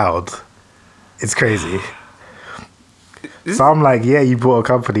is wild. It's crazy. So I'm like, yeah, you bought a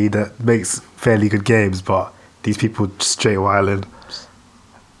company that makes fairly good games, but these people straight wilding.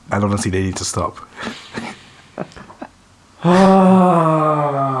 And honestly, they need to stop.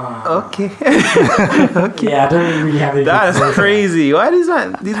 Okay. Yeah, I don't really have anything. That's crazy. Why these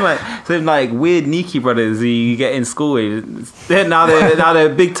some like weird Niki brothers who you get in school with? Now they're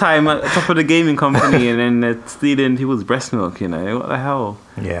big time at the top of the gaming company, and then they're stealing people's breast milk. You know what the hell?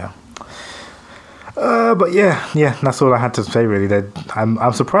 Yeah. But yeah, that's all I had to say. Really,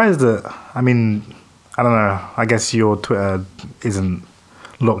 I'm surprised that. I mean, I don't know. I guess your Twitter isn't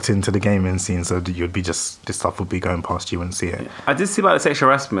locked into the gaming scene, so you'd be this stuff would be going past you and see it. I did see about the sexual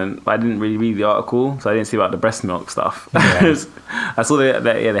harassment, but I didn't really read the article, so I didn't see about the breast milk stuff. Yeah. I saw that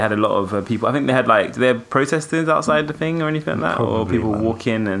they had a lot of people. I think they had do they have protesters outside the thing or anything like that, Probably, or people walk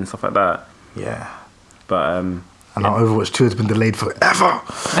in and stuff like that. Yeah. But and our Overwatch 2 has been delayed forever.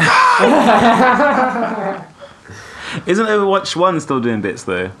 Isn't Overwatch 1 still doing bits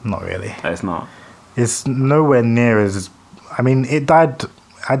though? Not really. No, it's not. It's nowhere near as. I mean, it died.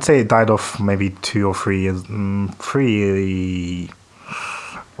 I'd say it died off maybe 2 or 3 years. 20.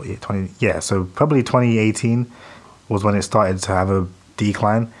 Yeah, so probably 2018 was when it started to have a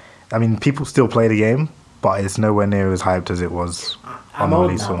decline. I mean, people still play the game, but it's nowhere near as hyped as it was on I'm the old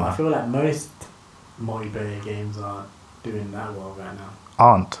release now, but I one. feel like most multiplayer games are doing that well right now.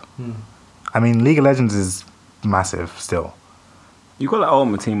 Aren't. I mean, League of Legends is massive still. You got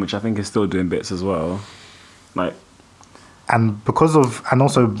Ultimate Team, which I think is still doing bits as well. And also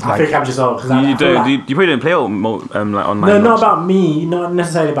I think I'm just old because you probably didn't play online. No, much. not about me, not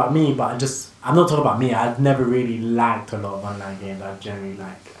necessarily about me, but I'm not talking about me. I've never really liked a lot of online games. I generally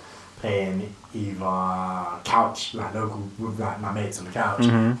like playing either couch, like local with like my mates on the couch,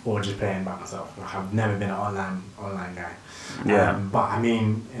 or just playing by myself. Like I've never been an online guy. Yeah. But I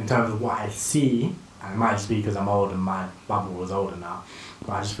mean, in terms of what I see, and it might just be because I'm old and my bubble was older now,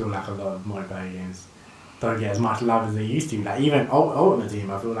 but I just feel like a lot of multiplayer games don't get as much love as they used to. Like even Ultimate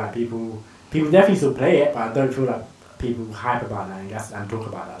Team, I feel like people definitely still play it, but I don't feel like people hype about that and talk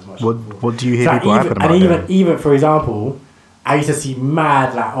about that as much. What do you hear So people hyping about? And even for example, I used to see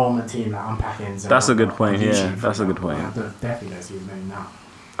mad like Ultimate Team like unpackings. That's a good point. on YouTube, Yeah, for that's a good example. point. I definitely don't see it many now.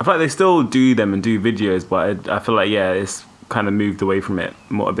 I feel like they still do them and do videos, but I feel like it's kind of moved away from it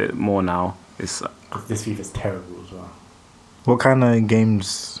a bit more now. It's This FIFA's terrible as well. What kind of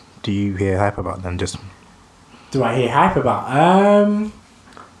games do you hear hype about then? Just Do I hear hype about?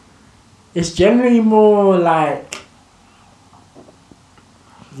 It's generally more like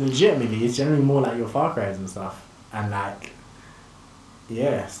legitimately. It's generally more like your Far Cry's and stuff, and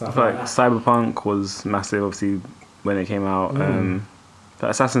stuff like that. Cyberpunk was massive, obviously, when it came out. But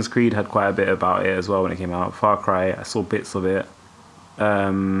Assassin's Creed had quite a bit about it as well when it came out. Far Cry, I saw bits of it.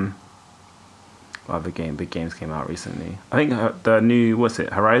 What other big games came out recently? I think the new,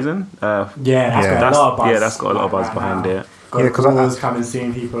 Horizon? That's got a lot of buzz. Yeah, that's got a lot of buzz right behind now. it. Because War's coming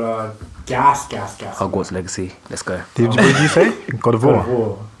soon. People are gas. Hogwarts Legacy, let's go. what did you say? God of God of War.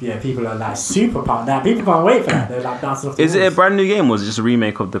 War. Yeah, people are like super pumped. That people can't wait for that. They're like bouncing off the Is it a walls. brand new game or is it just a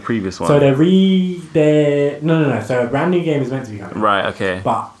remake of the previous one? So no. So a brand new game is meant to be coming. Right, okay.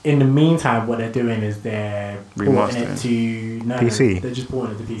 But in the meantime, what they're doing is they're porting it to PC. They're just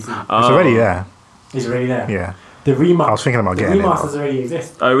porting it to PC. It's already there. It's already there. Yeah. The remaster. I was thinking about the getting it. remasters already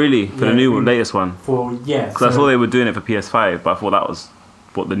exist. Oh, really? For the latest one? Because I saw they were doing it for PS5, but I thought that was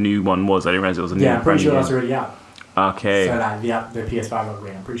what the new one was. I didn't realize it was a new. Yeah, I'm pretty sure brand that's already out. Okay. So like the PS5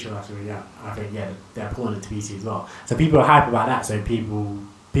 upgrade, I'm pretty sure that's already out. I think they're pulling it to PC as well. So people are hype about that. So people,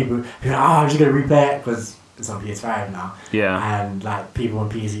 I'm just gonna replay it because it's on PS5 now. Yeah. And like people on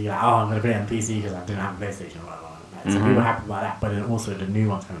PC, like, I'm gonna play it on PC because I didn't have a PlayStation or whatever. Like, so people are happy about that, but then also the new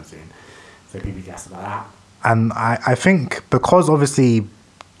one's coming soon, so people guess about that. And I think because obviously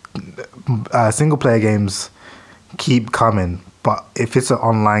single player games keep coming, but if it's an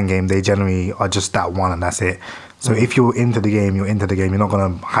online game, they generally are just that one and that's it. So if you're into the game, you're into the game. You're not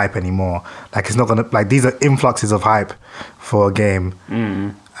gonna hype anymore. Like it's not gonna like these are influxes of hype for a game,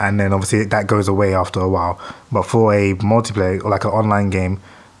 and then obviously that goes away after a while. But for a multiplayer or like an online game,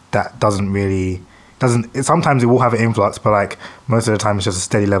 that doesn't. Sometimes it will have an influx, but like most of the time it's just a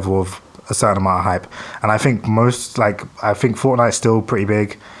steady level of a certain amount of hype. And I think I think Fortnite's still pretty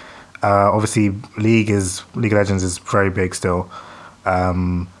big. Obviously, League of Legends is very big still,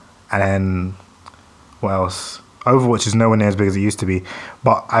 and then what else? Overwatch is nowhere near as big as it used to be,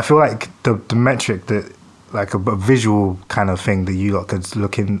 but I feel like the metric that like a visual kind of thing that you lot could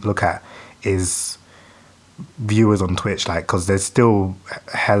look at is viewers on Twitch, like because there's still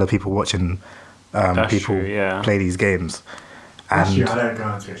hella people watching people play these games. And Actually, I don't go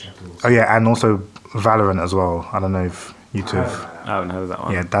on Twitch at all. Oh yeah, and also Valorant as well. I don't know if you two. I haven't heard of that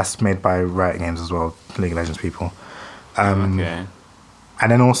one. Yeah, that's made by Riot Games as well, League of Legends people. Okay.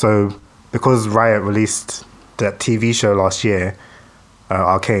 And then also because Riot released that TV show last year,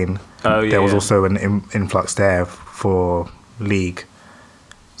 Arcane. There was also an influx there for League.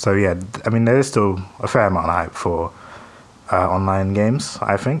 So yeah, I mean there is still a fair amount of hype for online games,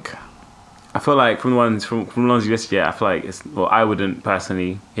 I think. I feel like from the ones you listed, I feel like I wouldn't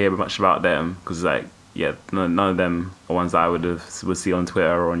personally hear much about them because like none of them are ones that I would see on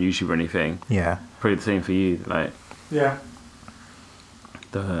Twitter or on YouTube or anything. Yeah, probably the same for you. Like the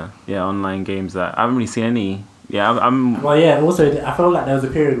online games that I haven't really seen any. Yeah, I'm. Well, yeah. Also, I felt like there was a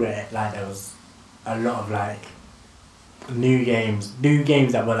period where like there was a lot of like new games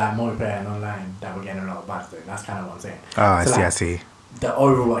that were like multiplayer and online that were getting a lot of buzz. That's kind of what I'm saying. Oh, I see. The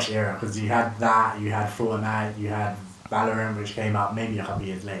Overwatch era, because you had that, you had Fortnite, you had Valorant, which came out maybe a couple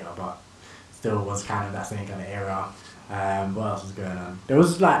years later, but still was kind of that same kind of era. What else was going on? There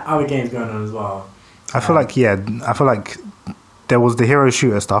was like other games going on as well. I feel like there was the hero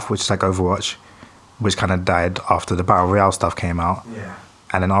shooter stuff, which is like Overwatch, which kind of died after the Battle Royale stuff came out. Yeah.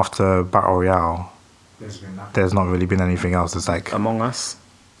 And then after Battle Royale, there's not really been anything else. It's like Among Us.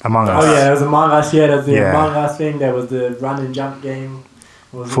 Among Us. Oh yeah, there was Among Us. Yeah, there was the Among Us thing. There was the run and jump game.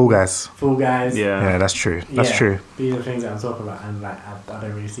 Fall Guys. Yeah, that's true. That's true. These are the things that I'm talking about, and like I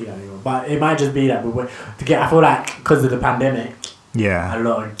don't really see that anymore. But it might just be that I feel like because of the pandemic, a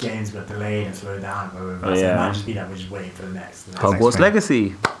lot of games got delayed and slowed down. So it might just be that we're just waiting for the next. Hogwarts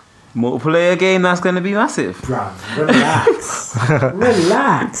Legacy, multiplayer game that's going to be massive. Bruv, relax,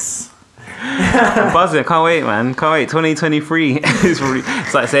 relax. I'm buzzing. Can't wait, man. Can't wait. 2023.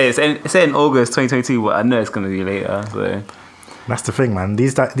 It's like say it's in August 2022, but I know it's going to be later. So. That's the thing, man.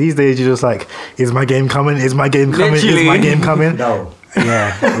 These days you're just like, is my game coming? Is my game coming? Literally. Is my game coming? No.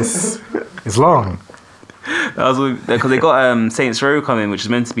 Yeah, it's long. That was because they got Saints Row coming, which is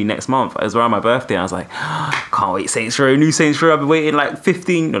meant to be next month. It was around my birthday. And I was like, can't wait. New Saints Row. I've been waiting like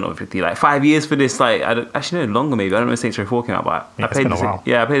 5 years for this. Like, actually no longer maybe. I don't know when Saints Row 4 came out, but I played it's been a while.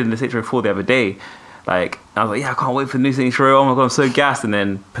 I played the Saints Row 4 the other day. Like, I was like, I can't wait for the new Saints Row. Oh my god, I'm so gassed. And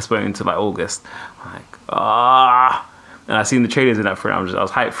then postponed into like August. I'm like, and I seen the trailers in that for it. I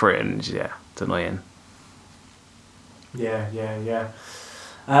was hyped for it, and it's annoying. Yeah.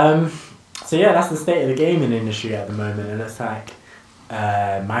 So that's the state of the gaming industry at the moment, and it's like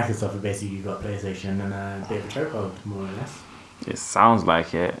Microsoft have basically got PlayStation and a bit of a chokehold, more or less. It sounds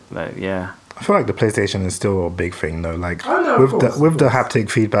like it. Like, yeah. I feel like the PlayStation is still a big thing though. Like with the haptic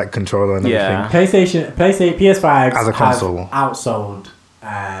feedback controller and everything. PlayStation, PS5 as a console have outsold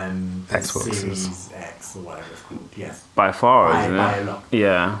Xbox Series X or whatever it's called. Yes. By far, isn't it? By a lot.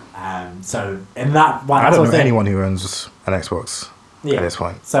 Yeah. So in that one, I don't know anyone who owns an Xbox at this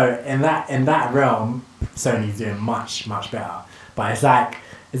point. So in that realm, Sony's doing much better. But it's like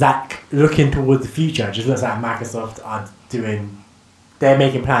looking towards the future. It just looks like Microsoft are doing. They're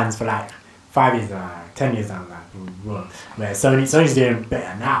making plans for like 5 years down the line, 10 years down the line. Where Sony's doing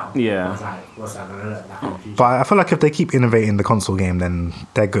better now. Yeah. It's like, what's that going to look like in the future? But I feel like if they keep innovating the console game, then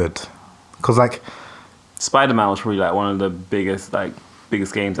they're good. Because like Spider-Man was probably like one of the biggest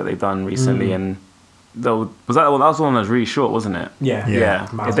games that they've done recently, and that was the one that was really short, wasn't it? Yeah.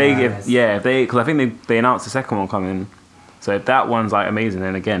 If they because I think they announced the second one coming. So if that one's like amazing,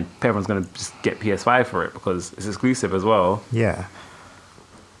 then again, everyone's gonna just get PS5 for it because it's exclusive as well. Yeah.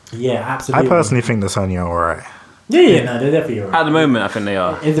 Yeah, absolutely. I personally think the Sony are alright. Yeah, no, they're definitely alright. At the moment, I think they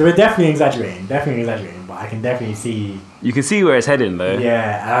are. We're definitely exaggerating, but I can definitely see. You can see where it's heading, though.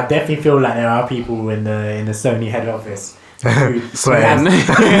 Yeah, and I definitely feel like there are people in the Sony head office who Sweating.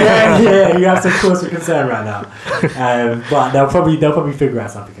 you have some cause for concern right now. But they'll probably figure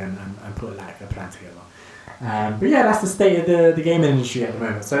out something and put like a plan together. But yeah, that's the state of the gaming industry at the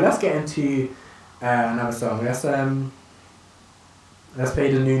moment. So let's get into another song. Let's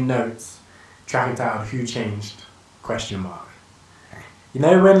play the new Notes track entitled "Who Changed?" ? You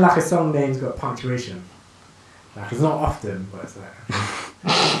know when like a song name's got punctuation? Like it's not often, but it's like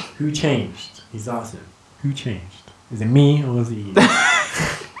who changed? He's asking. Who changed? Is it me or is it you?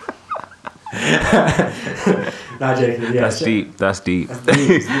 Not joking. Yeah, That's deep. That's deep. That's deep.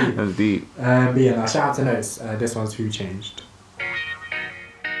 It's deep. That's deep. But yeah, now shout out to Notes. This one's Who Changed.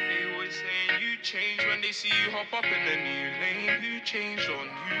 They always say you change when they see you hop up in the new lane. Who changed on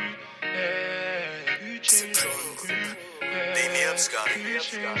who? Who changed on who? Who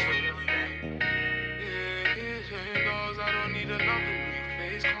changed on who? Girls, I don't need another weak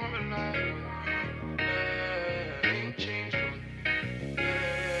face. Can't rely on you. Who changed on who?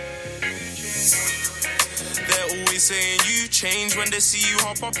 They're always saying you change when they see you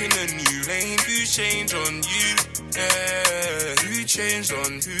hop up in a new lane. Who changed on you? Who changed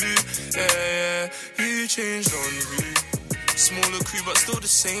on who? Who changed on who? Smaller crew but still the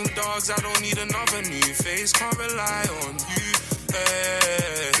same dogs. I don't need another new face. Can't rely on you.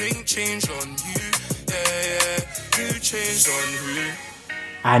 Ain't changed on you. Who changed on who?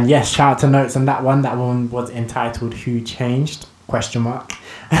 And yes, shout out to Notes on that one. That one was entitled "Who Changed?" ? Was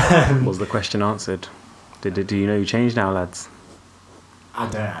the question answered? Do you know you changed now, lads? I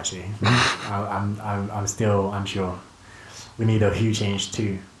don't actually. I'm still unsure. We need a "Who Changed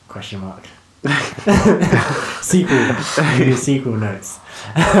too?" ? Sequel. We need sequel Notes.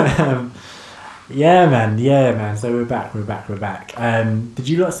 Yeah, man. So we're back. Did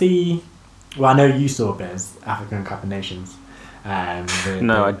you not see? Well, I know you saw Bez African Cup of Nations.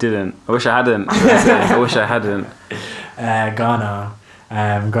 No, I didn't. I wish I hadn't. I wish I hadn't. Ghana.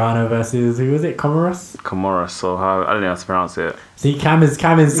 Ghana versus who was it? Comoros, or how I don't know how to pronounce it. See, Cam is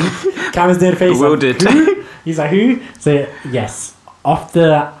doing the face. Bewildered. Who? He's like, who? So yes, off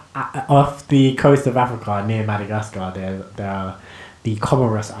the coast of Africa near Madagascar, there are the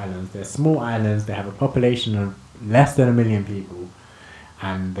Comoros Islands. They're small islands. They have a population of less than 1 million people,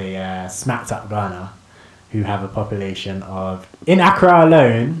 and they smacked up Ghana, who have a population of, in Accra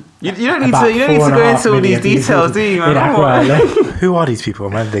alone. You don't need to go into all these details, do you, man? In Accra alone. Who are these people?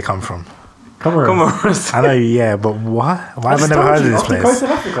 Where did they come from? Comoros. I know, yeah, but why? Why have I never heard of this off the place? coast of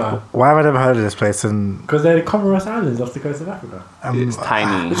Africa. Why have I never heard of this place? And Because they're the Comoros Islands off the coast of Africa. It's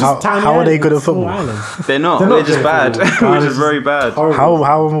tiny. It's just tiny how are they islands, good at small football? islands. They're not. They're They're not just good bad. at football. Which is very bad.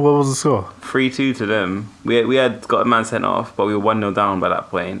 Horrible. What was the score? 3-2 to them. We had got a man sent off, but we were 1-0 down by that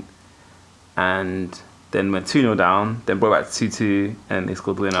point, and then went 2-0 down. Then brought back to 2-2, and they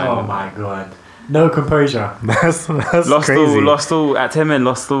scored the winner. Oh my god. No composure. That's Lost crazy. all at 10 men.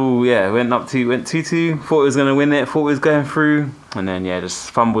 Lost all. Yeah, went 2-2. Thought we was gonna win it. Thought we was going through, and then just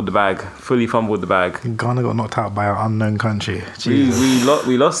fumbled the bag. Fully fumbled the bag. Ghana got knocked out by an unknown country.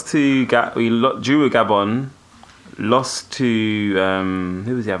 We lost to drew with Gabon. Lost to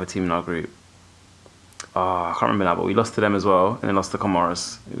who was the other team in our group? Oh, I can't remember now, but we lost to them as well, and then lost to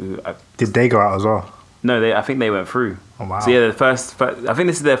Comoros. Did they go out as well? No, I think they went through. Oh wow! So yeah, I think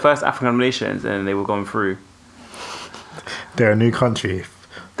this is their first African nations, and they were going through. They're a new country.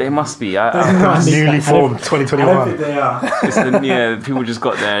 They must be. Newly formed 2021. I don't think they are. People just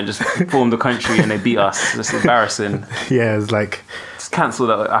got there and just formed the country, and they beat us. That's embarrassing. Yeah, it's like Just cancel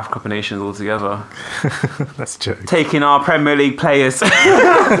that African Cup of Nations altogether. that's a joke. Taking our Premier League players. I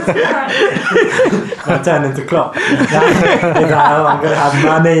turned into Klopp. He's like, I'm going to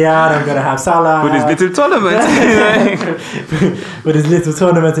have Mane out, I'm going to have Salah With his out. little tournament. With his little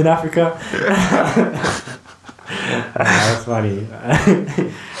tournament in Africa. That's funny.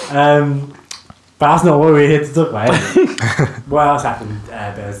 But that's not what we're here to talk about, is it? What else happened,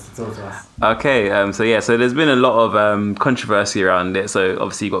 Bez, to talk to us? Okay, so there's been a lot of controversy around it. So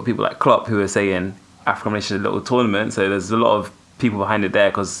obviously you've got people like Klopp who are saying African Nations is a little tournament. So there's a lot of people behind it there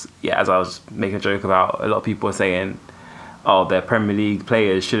because, as I was making a joke about, a lot of people are saying, their Premier League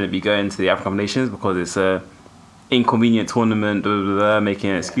players shouldn't be going to the African Nations because it's a inconvenient tournament, blah, blah, blah,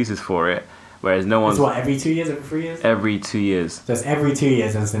 making excuses for it. Whereas no one's... It's what, every 2 years, every 3 years? Every 2 years. So it's every 2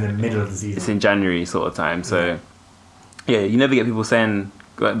 years and it's in the middle of the season. It's in January sort of time. So, you never get people saying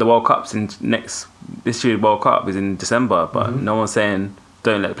the World Cup's this year's World Cup is in December, but no one's saying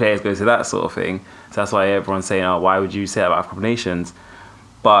don't let players go to that sort of thing. So that's why everyone's saying, why would you say that about African nations?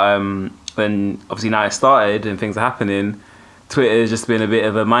 But when then obviously now it started and things are happening. Twitter has just been a bit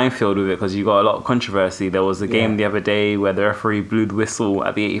of a minefield with it because you got a lot of controversy. There was a game the other day where the referee blew the whistle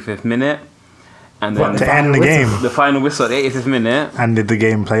at the 85th minute. And then to end the game. The final whistle at the 85th minute. And did the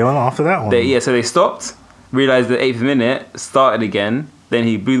game play on after that one? So they stopped, realised the 8th minute, started again. Then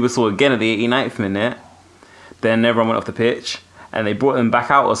he blew the whistle again at the 89th minute. Then everyone went off the pitch. And they brought them back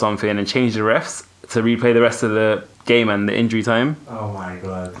out or something and changed the refs to replay the rest of the game and the injury time. Oh my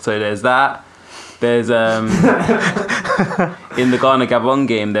God. So there's that. There's in the Ghana Gabon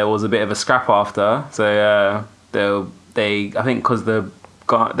game there was a bit of a scrap after. So they I think because the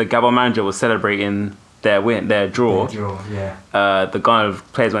Gabon manager was celebrating their draw. The Ghana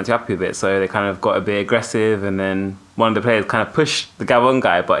players weren't too happy with it, so they kind of got a bit aggressive, and then one of the players kind of pushed the Gabon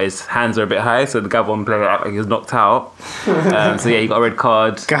guy, but his hands are a bit high, so the Gabon player acted like he was knocked out. So yeah, he got a red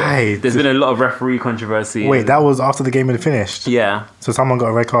card. Guy, there's been a lot of referee controversy. Wait, that was after the game had finished? Yeah. So someone got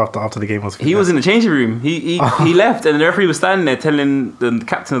a red card after the game was finished? He was in the changing room. He left, and the referee was standing there telling the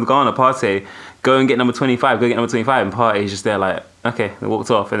captain of the Ghana, Partey, go and get number 25, go get number 25, and Partey's just there like, okay, they walked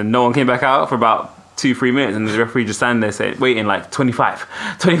off, and then no one came back out for about 2-3 minutes, and the referee just standing there saying, waiting like 25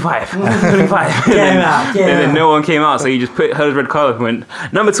 and then no one came out, so he just heard his red card and went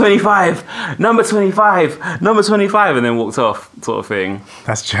number 25, and then walked off, sort of thing.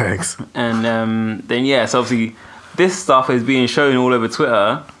 That's jokes. And then so obviously this stuff is being shown all over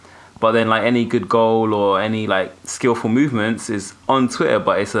Twitter, but then like any good goal or any like skillful movements is on Twitter,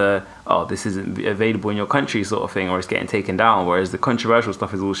 but it's this isn't available in your country sort of thing, or it's getting taken down, whereas the controversial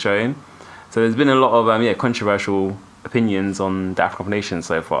stuff is all shown. So there's been a lot of controversial opinions on the African nation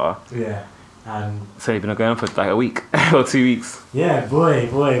so far. Yeah. It's only been going on for like a week or 2 weeks. Yeah, boy.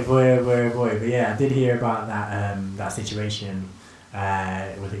 But yeah, I did hear about that situation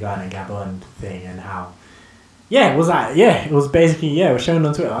with the Ghana and Gabon thing, and how it was basically it was shown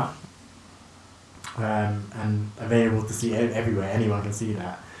on Twitter and available to see everywhere. Anyone can see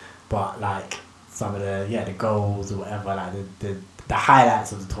that. But like some of the goals or whatever, like the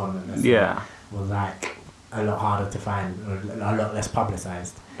highlights of the tournament was like a lot harder to find, or a lot less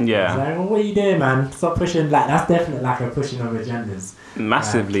publicised. Yeah. It's like, well, what are you doing, man? Stop pushing. Like, that's definitely like a pushing of agendas.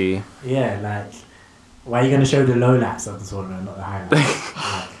 Massively. Like why are you going to show the lowlights of the tournament, not the highlights?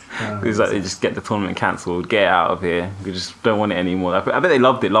 It's like they just get the tournament cancelled, get it out of here. We just don't want it anymore. I bet they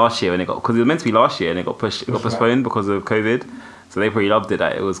loved it last year because it was meant to be last year and it got postponed because of COVID. So they probably loved it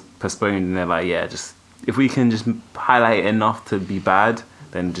that it was postponed, and they're like, just if we can just highlight it enough to be bad,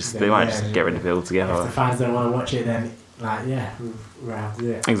 then they might just get rid of it altogether. If the fans don't want to watch it, then we'll have to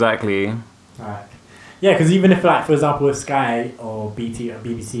do it. Exactly. Because even if, like, for example, with Sky or BT or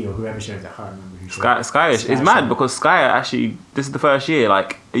BBC or whoever shows, I can't remember who shows. Sky is mad because Sky actually, this is the first year,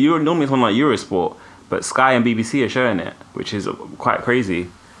 like, normally it's on like Eurosport, but Sky and BBC are showing it, which is quite crazy.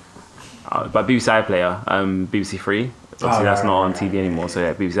 But BBC iPlayer, BBC Three, obviously that's not on TV anymore, so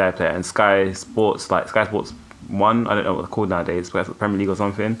yeah, BBC iPlayer, and Sky Sports 1, I don't know what it's called nowadays, but it's Premier League or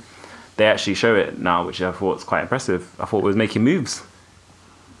something, they actually show it now, which I thought was quite impressive. I thought it was making moves.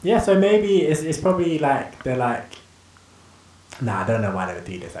 Yeah, so maybe it's probably like they're like, I don't know why they would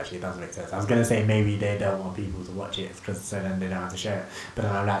do this. Actually, it doesn't make sense. I was gonna say maybe they don't want people to watch it because so then they don't have to share it. But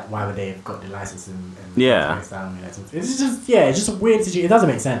then I'm like, why would they have got the license and it's just a weird situation. It doesn't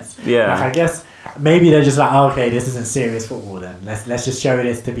make sense. Yeah, like I guess maybe they're just like, okay, this isn't serious football. Then let's just show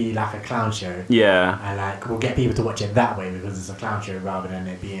this to be like a clown show. Yeah, and like we'll get people to watch it that way because it's a clown show rather than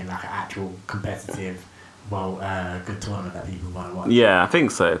it being like an actual competitive. Good tournament that people want to watch. Yeah, I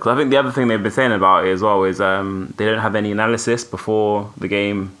think so. Because I think the other thing they've been saying about it as well is they don't have any analysis before the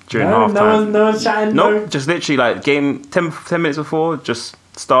game during half time. No one's chatting. Nope, just literally like game 10 minutes before, just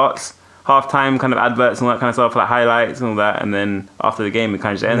starts. Half time kind of adverts and all that kind of stuff, like highlights and all that, and then after the game it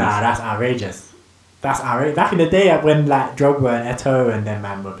kind of just ends. Nah, that's outrageous. That's outrageous. Back in the day when like Drogba and Eto'o and them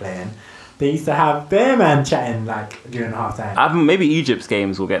man were playing, they used to have Bear Man chatting like during half time. Maybe Egypt's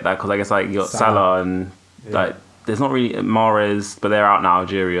games will get that because I guess like you got Salah and. Like, there's not really Mahrez, but they're out now,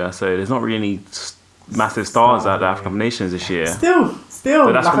 Algeria. So there's not really any massive stars at the African nations this year. Still,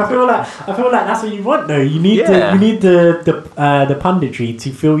 like I feel like that's what you want though. You need the punditry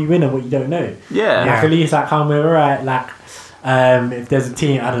to fill you in on what you don't know. Yeah. Like at least like how we're right. Like if there's a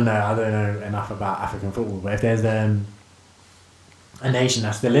team, I don't know enough about African football, but if there's a nation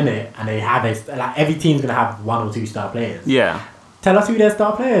that's still in it and they have like every team's gonna have 1 or 2 star players. Yeah. Tell us who their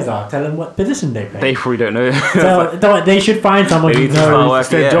star players are. Tell them what position they play. They probably don't know. They should find someone who knows. It's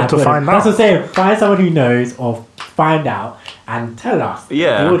their job to find out. That's what I'm saying. Find someone who knows or find out and tell us, the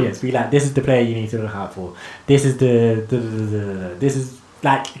audience. Be like, this is the player you need to look out for. This is this is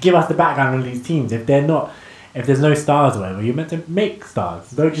like, give us the background on these teams. If they're not if there's no stars or whatever, you're meant to make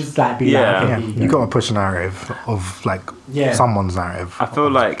stars. Don't just like be Yeah. like, Yeah, okay, you got to push a narrative of like someone's narrative. I feel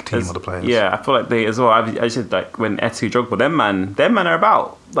of the like team or the players. Yeah, I feel like they as well. I said like when Etu Drogba, them man are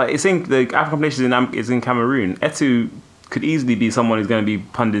about like it's in the African competition is in Cameroon. Etu could easily be someone who's going to be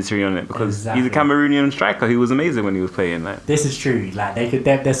punditry on it because he's a Cameroonian striker who was amazing when he was playing. Like this is true. Like they could,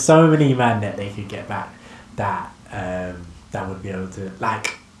 there's so many man that they could get back that that would be able to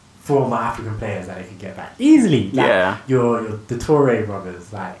like former African players that they could get back easily. Like, your the Toure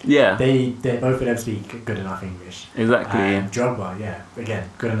brothers, like they both of them speak good enough English. Exactly. Drogba, again,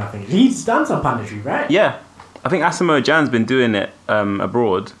 good enough English. He's done some punditry, right? Yeah, I think Asamoah Gyan's been doing it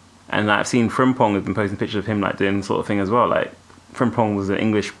abroad. And like, I've seen Frimpong has been posting pictures of him like doing sort of thing as well. Like Frimpong was an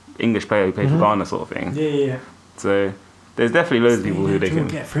English player who played for Ghana sort of thing. Yeah. So there's definitely loads of people who they can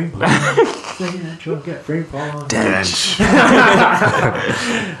get Frimpong. Get Frimpong. Dench.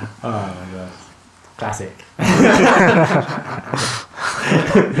 Oh my god, classic.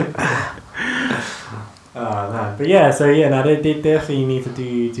 Oh man, but they definitely need to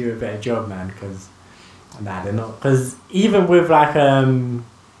do a better job, man. Because they're not. Because even with like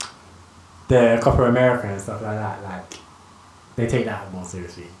the Copa America and stuff like that, like they take that more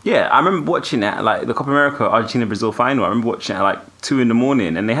seriously. Yeah, I remember watching it like the Copa America Argentina Brazil final. I remember watching it at like 2 a.m,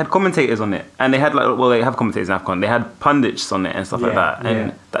 and they had commentators on it, and they had they have commentators in AFCON. They had pundits on it and stuff like that,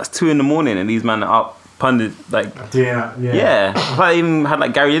 and that's 2 a.m, and these men are up pundit like yeah. I even had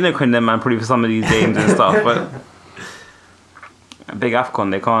like Gary Lineker and them man probably for some of these games and stuff, but a big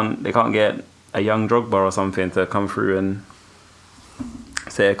AFCON they can't get a young Drogba or something to come through and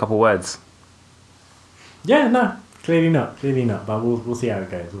say a couple words. Yeah, no, clearly not. But we'll see how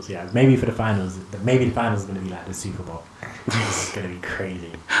it goes. Maybe for the finals. Maybe the finals is going to be like the Super Bowl. This is going to be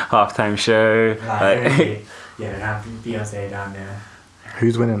crazy. Halftime show. They have Beyonce down there.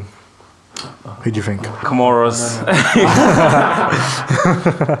 Who's winning? Who do you think? Comoros.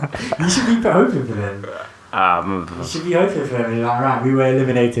 You should be hoping for them. You should be hoping for them. Like, right, we were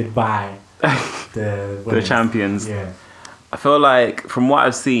eliminated by the champions. Yeah. I feel like from what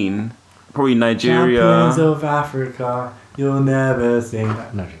I've seen, probably Nigeria. Champions of Africa, you'll never sing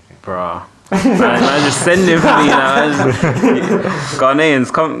that. No, bruh. Man, just send him for me,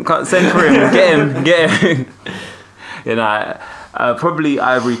 Ghanaians, come send for him. Get him. Probably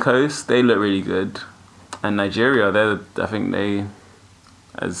Ivory Coast. They look really good, and Nigeria. I think they,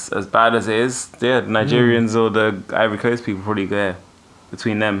 as bad as it is, the Nigerians or the Ivory Coast people probably there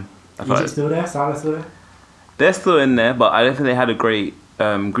between them. Egypt still there? Salah still there? They're still in there, but I don't think they had a great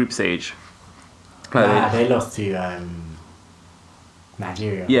group stage. They lost to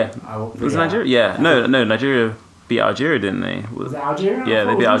Nigeria. Yeah. Was it Nigeria? Yeah. No, Nigeria beat Algeria, didn't they? Was it Algeria? Yeah,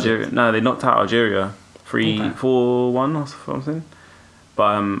 they beat Algeria. No, they knocked out Algeria 3-4-1 or something. But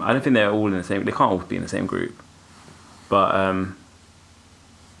I don't think they're all in the same. They can't all be in the same group. But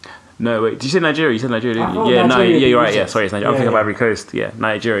no, wait. Did you say Nigeria? You said Nigeria, didn't you? Yeah, Nigeria you're right. Yeah, Egypt. sorry, it's Nigeria. I'm thinking of Ivory Coast. Yeah,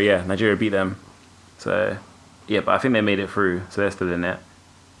 Nigeria. Yeah, Nigeria beat them. So yeah, but I think they made it through, so they're still in it.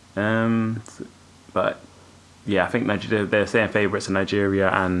 But yeah, I think they're saying favourites in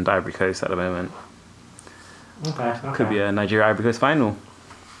Nigeria and Ivory Coast at the moment. Okay. Could be a Nigeria Ivory Coast final.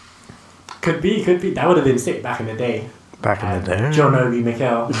 Could be. That would have been sick back in the day. John Obi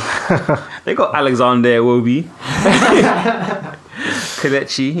Mikel. They got Alexander Iwobi.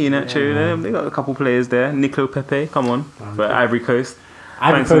 Kelechi, they got a couple players there. Nicola Pepe, come on, for Ivory Coast.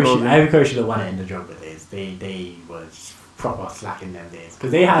 Ivory Coast should have won it in the Drogba days. They was proper slacking them days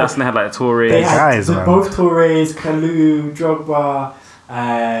because they had. That's when they had like Torres. They had man. both Torres, Kalou, Drogba,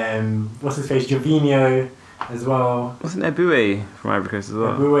 what's his face, Jorginho as well. Wasn't Eboué from Ivory Coast as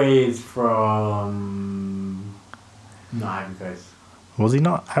well? Eboué is from Ivory Coast. Was he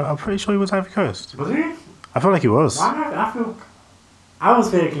not? I'm pretty sure he was Ivory Coast. Was he? I feel like he was. I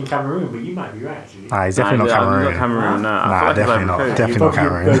was thinking Cameroon, but you might be right actually. Nah, he's definitely not Cameroon. Not Cameroon, Definitely not. Definitely not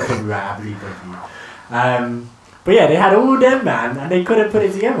Cameroon. Both can be right, I believe both of you. But yeah, they had all them, man, and they couldn't put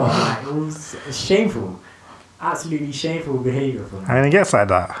it together. Like, it was shameful. Absolutely shameful behaviour from them. And it gets like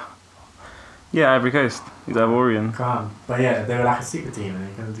that. Yeah, Ivory Coast. He's Ivorian. Calm. But yeah, they were like a super team and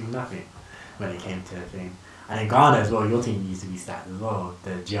they couldn't do nothing when it came to the thing. And in Ghana as well, your team used to be stacked as well.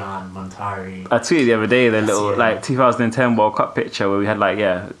 The Gian, Montari. I tweeted the other day the little 2010 World Cup picture where we had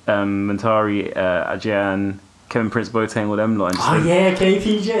Montari, Gian, Kevin Prince Boateng, all them lot. Oh yeah,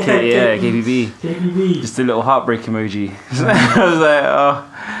 KPJ. KPB. Just a little heartbreak emoji. I was like,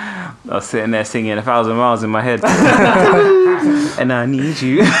 I was sitting there singing 1,000 miles in my head. And I need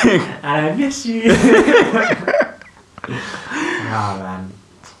you. And I miss you. Man.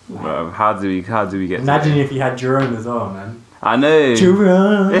 Well, how do we get? Imagine if you had Jerome as well, man. I know.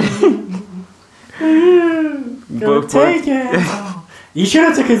 Jerome. Go take it. Oh. He should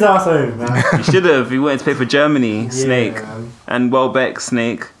have took his ass home, man. He should have. He wanted to play for Germany, Snake. Man. And Welbeck,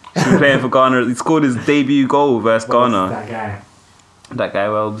 Snake. He's been playing for Ghana. He scored his debut goal versus Ghana. That guy,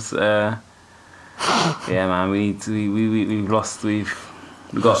 Welbs. Yeah, man. We've lost. We've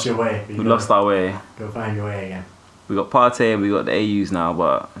lost your way. We lost our way. Go find your way again. We got Partey and we got the AUs now,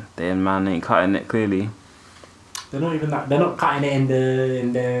 but they man ain't cutting it clearly. They're not even that. They're not cutting it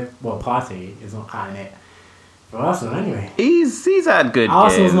in the Partey is not cutting it for Arsenal anyway. He's had good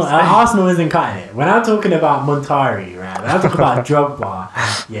Arsenal's games. Arsenal isn't cutting it. When I'm talking about Montari, right? When I'm talking about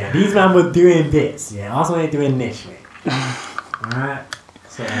Drogba, yeah, these men were doing bits. Yeah, Arsenal ain't doing niche, mate. Alright,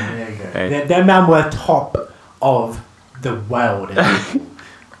 so there you go. Hey. Them men were top of the world.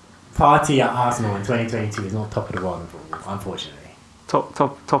 Party at Arsenal in 2022 is not top of the world, unfortunately. Top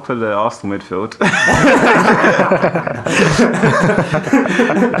of the Arsenal midfield.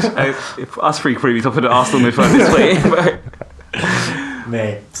 If us three could probably be top of the Arsenal midfield this way.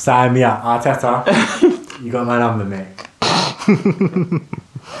 Mate, sign me up. Arteta, you got my number, mate.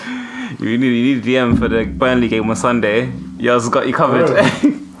 You need a DM for the Burnley game on Sunday. Yours got you covered.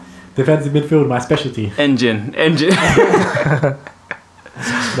 Defensive midfield, my specialty. Engine.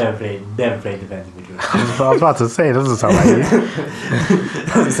 Never played defensive midfield. I was about to say, it doesn't sound like you.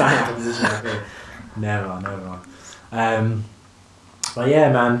 Doesn't sound like a position I play. Never. But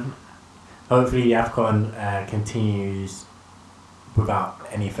yeah, man. Hopefully AFCON continues without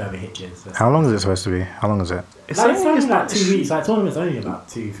any further hitches. How long is it supposed to be? How long is it? It's only like 2 weeks. Like tournament's only about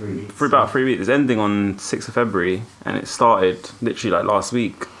 2-3 weeks. For about 3 weeks. It's ending on 6th of February and it started literally like last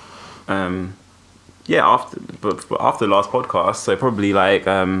week. After the last podcast, so probably like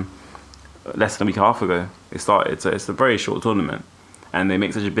less than a week and a half ago it started. So it's a very short tournament and they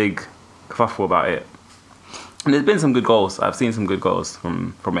make such a big kerfuffle about it. And there's been some good goals. I've seen some good goals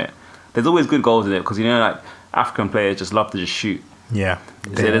from it. There's always good goals in it because like African players just love to just shoot. Yeah,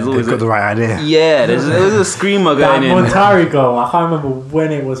 There's always they've got the right idea. Yeah, there was a screamer going in. That Montari goal, I can't remember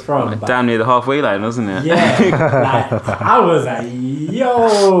when it was from. Damn near the halfway line, wasn't it? Yeah, like, I was like,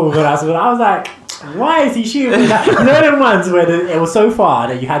 yo, when I was like, why is he shooting? Like, you know them ones where it was so far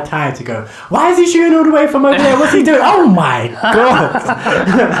that you had time to go, why is he shooting all the way from over there? What's he doing? Oh my god!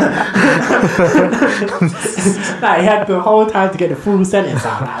 Like, he had the whole time to get the full sentence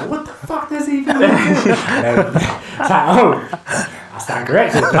out. Like, what the fuck does he even do? It's like, oh, I stand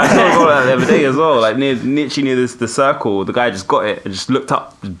corrected. I saw a goal like that the other day as well. Like literally near the circle, the guy just got it and just looked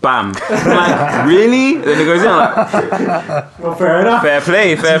up, just bam. I'm like, really? And then it goes in. I'm like, well, fair enough. fair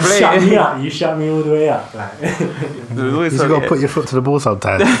play. Shut me up. You shut me all the way up. Like, You just got to put your foot to the ball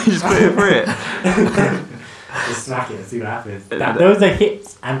sometimes. just put it for it. just smack it and see what happens. Those are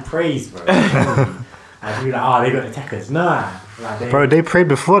hits and praise, bro. And people are like, oh, they got the techers. Nah. Like Bro, they prayed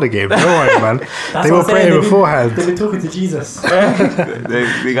before the game. Don't worry, man. That's They what were I'm saying, praying beforehand. They've been talking to Jesus.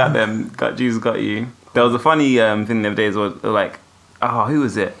 they got them. Got Jesus got you. There was a funny thing the other day as well. Like, who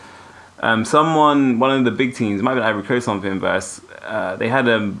was it? One of the big teams, it might have been Ivory Coast something, verse. They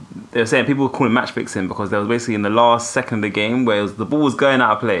were saying people were calling match fixing because there was basically in the last second of the game where the ball was going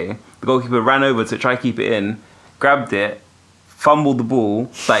out of play. The goalkeeper ran over to try to keep it in, grabbed it, fumbled the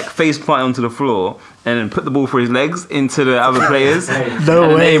ball, like face plant onto the floor, and then put the ball through his legs into the other players. No and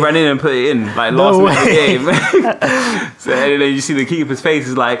then way. they ran in and put it in, like No last minute of the way. game. So and then you see the keeper's face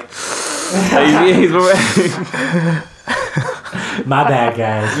is like, My bad,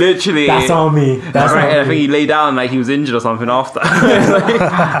 guys. literally. That's on me. That's Right, on and I me. think he lay down like he was injured or something after.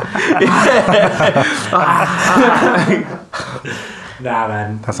 Nah,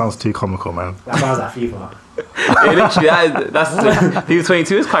 man. That sounds too comical, man. That sounds like FIFA. Literally, that's FIFA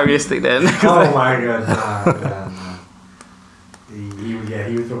 22 is quite realistic then. Oh my god. Nah.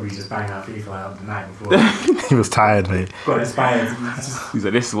 He was probably just banging out FIFA the night before. He was tired, mate. Got inspired. He's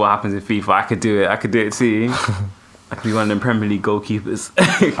like, this is what happens in FIFA. I could do it too. I could be one of them Premier League goalkeepers.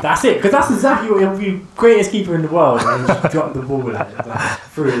 That's it, because that's exactly what he'll be greatest keeper in the world. And he just dropped the ball like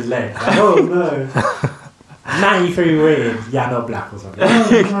through his legs. Like, oh no. 93 rated, no black or something. Oh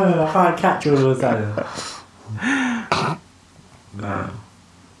no, I can't catch all of a sudden.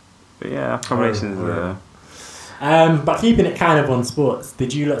 But yeah, combinations. But keeping it kind of on sports,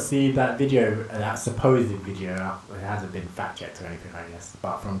 did you lot see that video, that supposed video? It hasn't been fact checked or anything, I guess,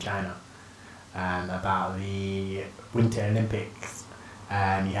 but from China, about the Winter Olympics.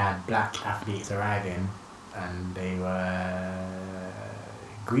 You had black athletes arriving, and they were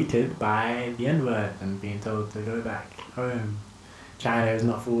greeted by the N-word and being told to go back home. China is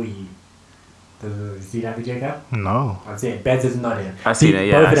not for you. Does you see that video, Kev? No. I'm seeing Bez is nodding. I've seen it,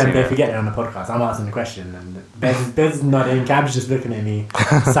 yeah, Both I've of them, seen they it. forget they're on the podcast. I'm asking the question, and Bez is nodding. Gab's just looking at me,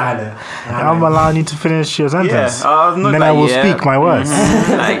 silent. And I'm like, allowing you to finish your sentence. I was not then like, I will yeah. speak my words.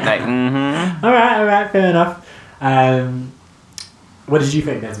 Mm-hmm. all right, fair enough. What did you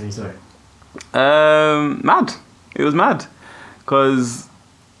think, Bez, when you saw it? Mad. It was mad. Because,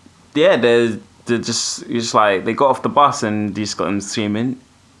 yeah, they're just like, they got off the bus and you just got them screaming,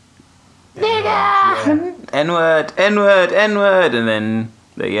 nigga! N-word, N-word, N-word. And then,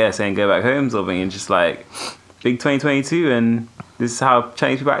 saying go back home sort of thing. And just like, big 2022 and this is how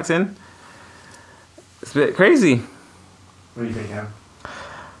Chinese people acting. It's a bit crazy. What do you think, Gab?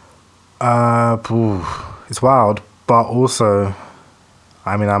 It's wild, but also,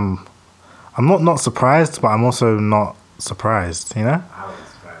 I mean, I'm not surprised, but I'm also not surprised, you know? I was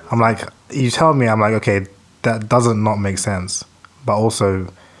surprised. I'm like, you tell me, I'm like, okay, that doesn't not make sense. But also,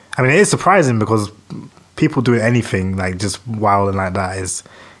 I mean, it is surprising because people doing anything, like, just wild and like that is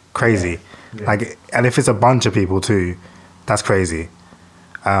crazy. Yeah. Like, and if it's a bunch of people too, that's crazy.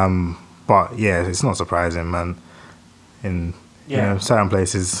 But yeah, it's not surprising, man. In, you know, certain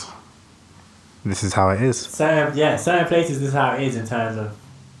places, this is how it is. Certain places this is how it is in terms of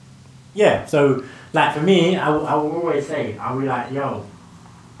so like for me I will always say I'll be like, yo,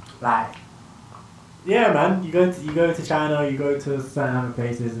 like, yeah, man, you go to China, you go to certain other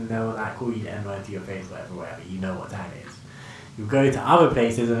places and they'll like call you the N-word to your face, whatever, you know what time it is. You go to other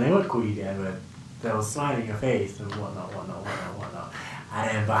places and they won't call you the N-word, they'll smile in your face and whatnot. And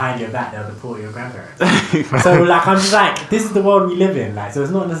then behind your back, they'll deport your grandparents. So, like, I'm just like, this is the world we live in. Like, so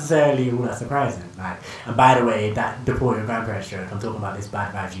it's not necessarily all that surprising. Like, and by the way, that deport your grandparents joke, I'm talking about this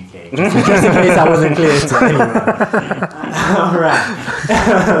Bad Vibes UK. Just in case I wasn't clear to anyone. Alright.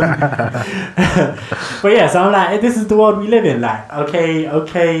 But yeah, so I'm like, this is the world we live in. Like, okay.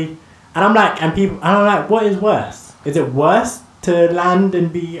 And I'm like, and I'm like, what is worse? Is it worse to land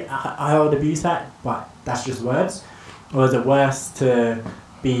and be held abuse at? But that's just words. Or is it worse to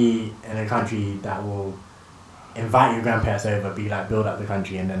be in a country that will invite your grandparents over, be like, build up the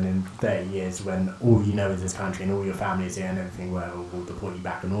country, and then in 30 years when all you know is this country and all your family's here and everything, we'll deport you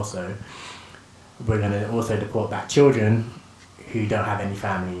back. And also, we're going to also deport back children who don't have any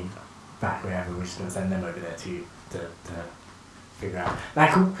family back wherever. We're just going to send them over there to figure out.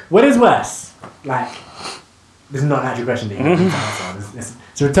 Like, what is worse? Like, this is not an actual question that you need to answer.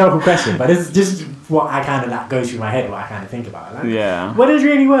 It's a rhetorical question, but this is just what I kind of like goes through my head, what I kind of think about. Like, what is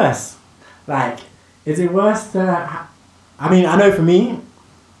really worse? Like, is it worse to? I mean, I know for me,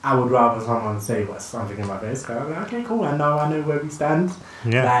 I would rather someone say something in my face. Cause I'm like, okay, cool. I know where we stand.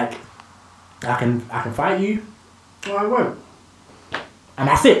 Yeah. Like, I can fight you, or I won't. And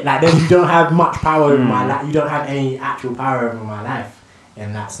that's it. Like, then you don't have much power over my life. You don't have any actual power over my life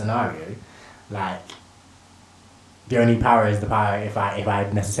in that scenario. Like, the only power is the power if I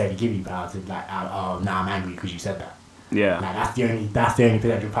necessarily give you power to like, now I'm angry because you said that. Yeah. Like, that's the only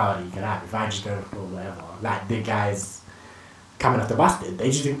potential power that you can have. If I just go or whatever, like the guys coming off the bus, they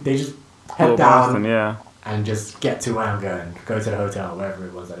just head down and just get to where I'm going, go to the hotel, wherever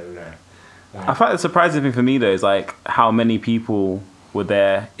it was that they were going. Like, I find the surprising thing for me though is like how many people were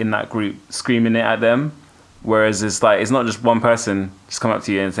there in that group screaming it at them, whereas it's like it's not just one person just come up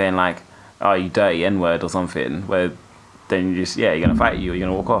to you and saying like, "Oh, you dirty N-word" or something, where then you just you're gonna fight you or you're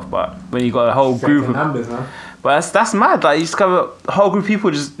gonna walk off. But when you got a whole group of numbers, man. But that's mad. Like, you just cover a whole group of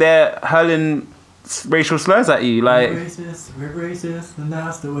people just there hurling racial slurs at you. Like, we're racist, and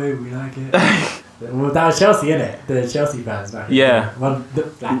that's the way we like it. Well, that was Chelsea, innit? The Chelsea fans back in the day. Well,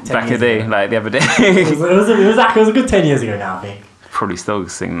 like 10 back in the years day, ago. like the other day. It was a good 10 years ago now, I think. Probably still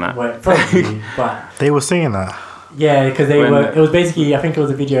singing that. Well, probably, but They were singing that. yeah, because it was basically, I think it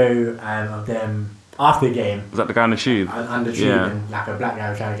was a video of them after the game. Was that the guy on the tube? On the tube, and like a black guy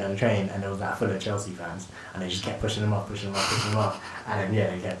was trying to get on the train, and it was like full of Chelsea fans, and they just kept pushing them off, and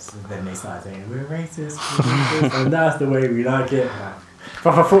then then they started saying, we're racist, and that's the way we like it. Like,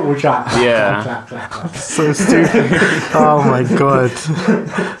 proper football chat. Yeah. Clap. So stupid. Oh my god.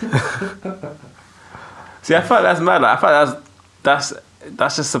 See, I felt that's mad. Like, I felt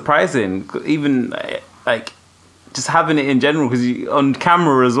that's just surprising. Even like just having it in general, because on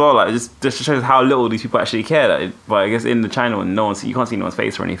camera as well, like just shows how little these people actually care. Like, but I guess in the China one, you can't see no one's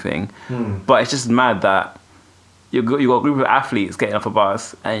face or anything. But it's just mad that you got a group of athletes getting off a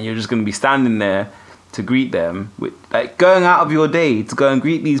bus, and you're just going to be standing there to greet them, with like going out of your day to go and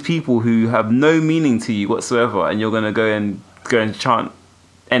greet these people who have no meaning to you whatsoever, and you're going to go and chant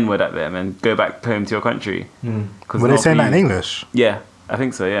N-word at them and go back home to your country. Were they saying that in English? Yeah, I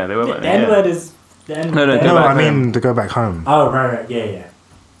think so. Yeah, they were. The N-word is... No, No, I mean to go back home. Oh, right, yeah.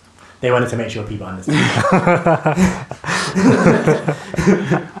 They wanted to make sure people understood.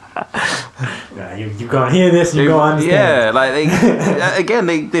 Yeah, you can't hear this, you can't understand. Yeah, like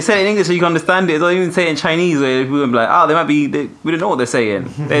they say it in English so you can understand it. They don't even say it in Chinese where people will be like, oh, we don't know what they're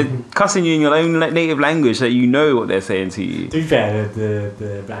saying. They're cussing you in your own native language so you know what they're saying to you. To be fair,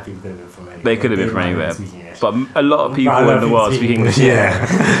 the black people could have been from anywhere. They could have been from anywhere. English. But a lot of people in the world speak English. Yeah.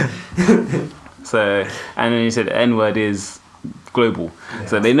 So, and then you said the N word is global. Yeah.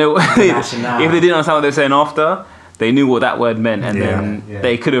 So they know if they didn't understand what they were saying after, they knew what that word meant, and then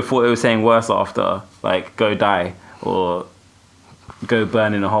they could have thought they were saying worse after, like go die or go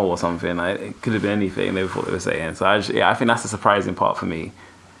burn in a hole or something. Like it could have been anything they thought they were saying. So I think that's the surprising part for me,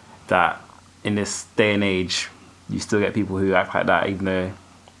 that in this day and age, you still get people who act like that, even though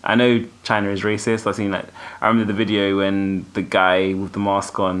I know China is racist. I remember the video when the guy with the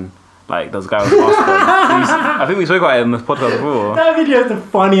mask on. Like, there's a guy with a mask on. I think we spoke about it on the podcast before. That video is the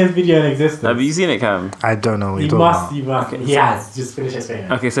funniest video in existence. Have you seen it, Cam? I don't know what you're You talking must. Okay, He has. Just finish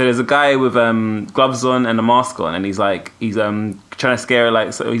explaining. Okay, so there's a guy with gloves on and a mask on, and he's trying to scare,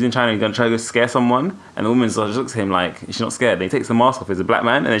 like, so he's in China, he's going to try to scare someone, and the woman just looks at him like, she's not scared. And he takes the mask off, he's a black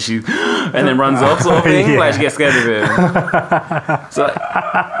man, and then and then runs off sort of thing, like she gets scared of him. So,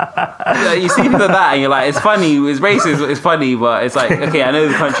 you see people like that, and you're like, it's funny, it's racist, it's funny, but it's like, okay, I know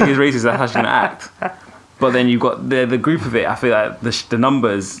the country is racist, that's how she's going to act. But then you've got the group of it, I feel like the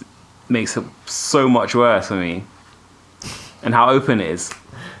numbers makes it so much worse for me. And how open it is.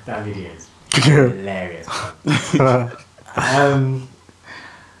 That video is hilarious.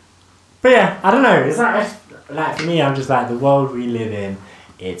 But yeah, I don't know. It's like for me, I'm just like, the world we live in,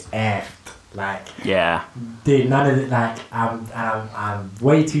 it's effed. Like, Yeah. dude, none of it. Like, I'm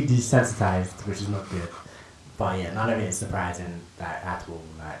way too desensitized, which is not good. But yeah, none of it is surprising, like, at all.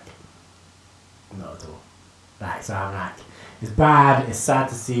 Like, not at all. Like, so I'm like, it's bad. It's sad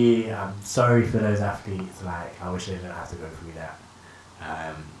to see. I'm sorry for those athletes. Like, I wish they didn't have to go through that.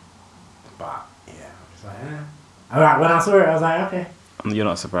 But yeah, I'm just like, Alright, when I saw it, I was like, okay. You're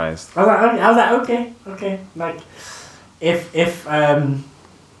not surprised. I was like, okay. Like, if I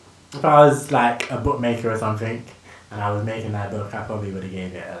was like a bookmaker or something, and I was making that book, I probably would have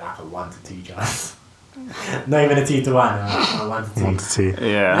gave it like a 1 to 2 chance. Not even a 2 to 1, a 1 to 2. 1 to 2.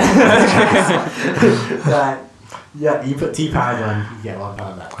 Yeah. Like, yeah, you put £2 on, you get £1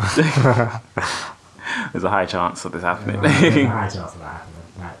 back. There's a high chance of this happening. There's a high chance of that happening.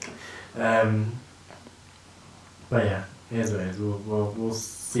 Like, but yeah, here's what it is. We'll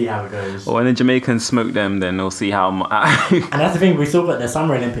see how it goes. Well, when the Jamaicans smoke them, then we'll see how much. And that's the thing, we still got the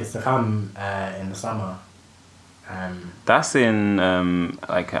Summer Olympics to come in the summer. That's in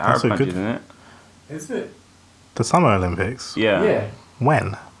like an Arab a country, good- isn't it? Is it? The Summer Olympics? Yeah. Yeah.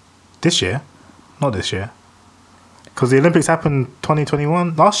 When? This year? Not this year. Because the Olympics happened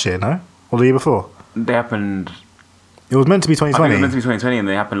 2021, last year, no? Or the year before? They happened. It was meant to be I think it 2020. was meant to be 2020, and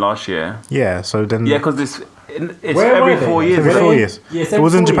they happened last year. Yeah, so then... Yeah, because it's Where every were they? 4 years. Every Were 4 they- years. Yeah, It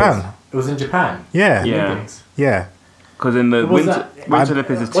was in 4 years. Japan. It was in Japan. Yeah. Yeah. Olympics. Yeah. Because in the Was Winter that-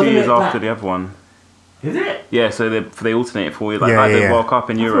 Olympics is 2 wasn't years it after like- the other one. Is it? Yeah, so they alternate 4 years, like, Yeah, like yeah, the yeah. World Cup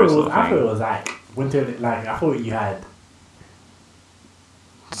and Euros sort of I thought it thing. was like winter. Like, I thought you had.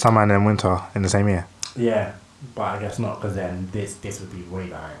 Summer and then winter in the same year. Yeah, but I guess not, because then this would be way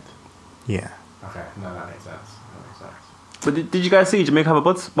behind. Yeah. Okay, no, that makes sense. But did you guys see Jamaica have a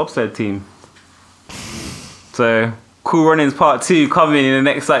bobsled team? So Cool Runnings Part 2 coming in the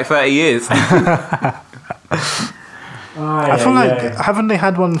next like 30 years. I feel like, haven't they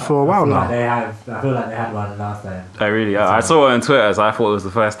had one for a while now? I feel like they had one last time. Oh really? I saw it on Twitter, so I thought it was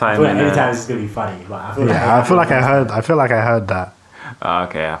the first I time. feel like in, every time it's just gonna be funny, but I feel like Yeah, I feel like I heard that.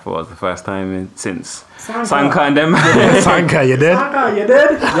 Okay, I thought it was the first time since Sanka. Sanka and them. Sanka, you did? Sanka, you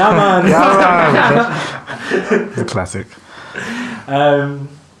did? Yeah, man. It's a classic.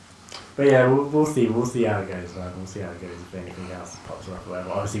 But yeah, we'll see how it goes, man. We'll see how it goes if anything else pops up or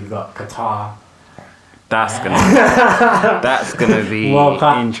whatever. Obviously, we've got Qatar. That's gonna be World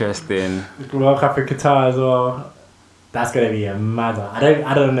Cup. interesting. World Cup in Qatar as well. That's gonna be a mad one.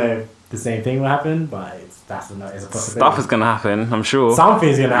 I don't know if the same thing will happen, but it's a possibility. Stuff is gonna happen, I'm sure.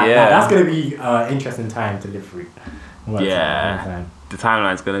 Something's gonna happen. Yeah. That's gonna be an interesting time to live through. Yeah. The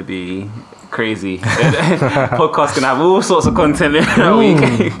timeline's gonna be crazy. Podcast's gonna have all sorts of content in that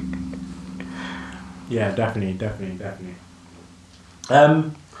week. Yeah, definitely.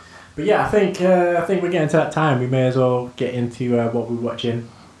 But yeah, I think we're getting to that time. We may as well get into what we're watching.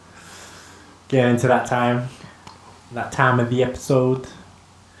 Get into that time of the episode.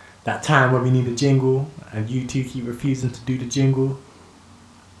 That time where we need a jingle, and you two keep refusing to do the jingle.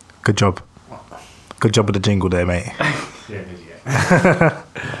 Good job. Good job with the jingle there, mate. Yeah.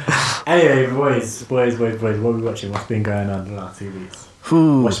 Anyway, boys, what are we watching? What's been going on the last 2 weeks?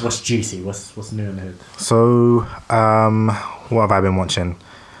 Ooh. What's juicy? What's new in the hood? So, what have I been watching?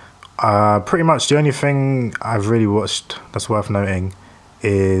 Pretty much the only thing I've really watched that's worth noting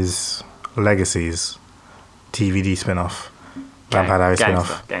is Legacies, TVD spin-off, Vampire Diaries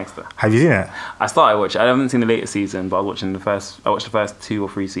spin-off. Gangster. Have you seen it? I started watching. I haven't seen the latest season, but I watched the first 2 or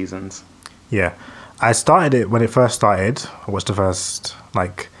 3 seasons. Yeah. I started it when it first started. I watched the first,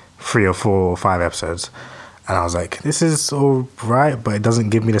 3 or 4 or 5 episodes. And I was like, this is all right, but it doesn't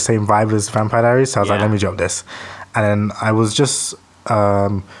give me the same vibe as Vampire Diaries. So I was like, let me drop this. And then I was just...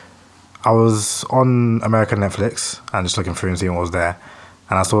 I was on American Netflix and just looking through and seeing what was there.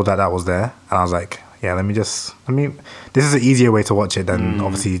 And I saw that was there. And I was like, yeah, this is an easier way to watch it than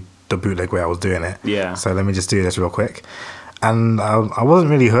obviously the bootleg way I was doing it. Yeah. So let me just do this real quick. And I wasn't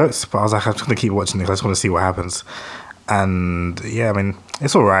really hooked, but I was like, I'm just going to keep watching it because I just want to see what happens. And yeah,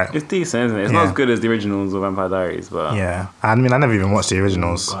 it's all right. It's decent, isn't it? It's not as good as the originals of Vampire Diaries, but... Yeah. I never even watched the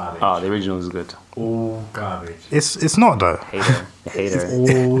originals. The originals is good. All garbage. It's not, though. Hater. It's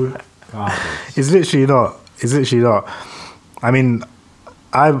all garbage. It's literally not.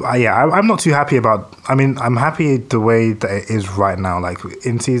 I'm not too happy about... I'm happy the way that it is right now. Like,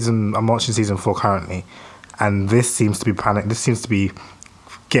 I'm watching season 4 currently, and this seems to be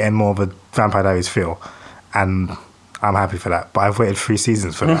getting more of a Vampire Diaries feel, and I'm happy for that. But I've waited 3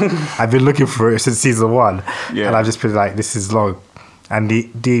 seasons for that. I've been looking for it since season 1, and I've just been like, this is long. And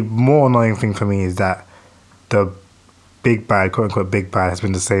the more annoying thing for me is that the big bad, quote unquote big bad, has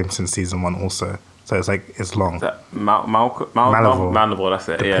been the same since season 1 also. So it's like, it's long. Malleable, that's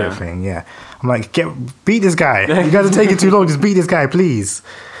it. The yeah. thing, yeah. I'm like, beat this guy. You guys are taking too long. Just beat this guy, please.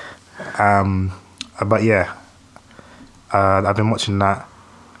 But yeah, I've been watching that,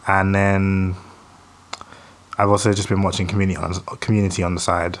 and then I've also just been watching Community on the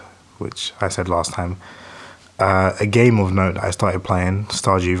side, which I said last time. A game of note that I started playing,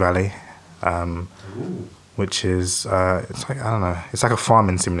 Stardew Valley, which is it's like, I don't know, it's like a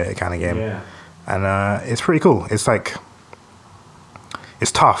farming simulator kind of game. Yeah. And it's pretty cool. It's like,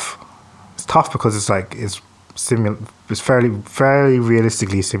 it's tough. It's tough because it's like, it's fairly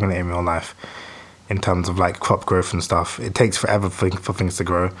realistically simulating real life in terms of like crop growth and stuff. It takes forever for things to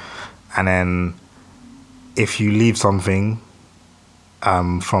grow. And then if you leave something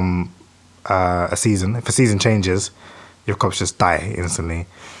from a season, if a season changes, your crops just die instantly.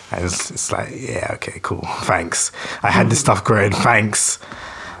 And it's like, yeah, okay, cool, thanks. I had this stuff growing, thanks.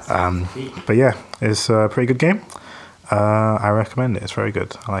 But yeah, it's a pretty good game. I recommend it. It's very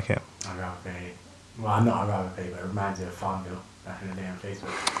good. I like it. I'd rather play. Well, not I'd rather play, but it reminds me of Farmville back in the day on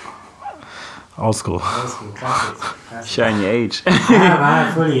Facebook. Old school. Classics. Showing your age. Yeah,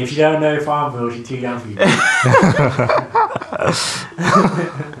 man, fully. If you don't know Farmville, you're too young for you.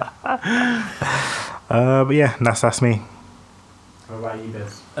 But yeah, that's me. What about you,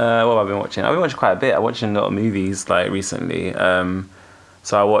 Des? What have I been watching? I've been watching quite a bit. I'm watching a lot of movies recently.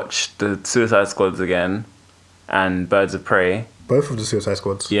 So I watched the Suicide Squads again, and Birds of Prey. Both of the Suicide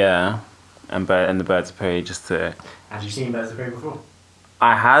Squads. Yeah, and the Birds of Prey just to... Had you seen Birds of Prey before?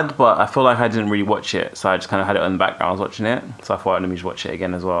 I had, but I feel like I didn't really watch it, so I just kind of had it on the background. I was watching it, so I thought let me just watch it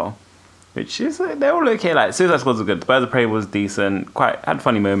again as well. Which is, they're all okay. Like, Suicide Squads were good. Birds of Prey was decent, had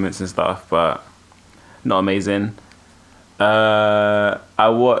funny moments and stuff, but not amazing. I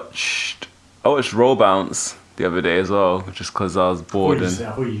watched Roll Bounce the other day as well, just because I was bored. I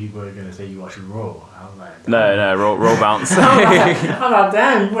thought you were going to say you watched Raw. I was like, no, Roll Bounce. I'm like,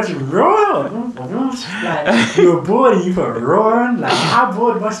 damn, you watching Raw? Like, you were bored and you put Raw on? Like, how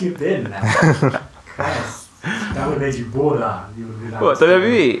bored must you have been? Like, Christ, that would have made you bored. You would be like, What,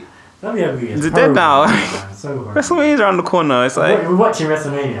 WWE? WWE Is it dead now? So horrible. WrestleMania's around the corner. It's like... We're watching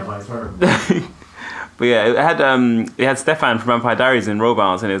WrestleMania, but it's horrible. But yeah, it had Stefan from Vampire Diaries in Roll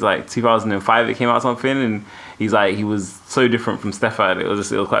Bounce, and it was like 2005 it came out something, and he was so different from Stefan. It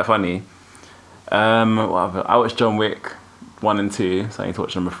was quite funny. I watched John Wick 1 and 2, so I need to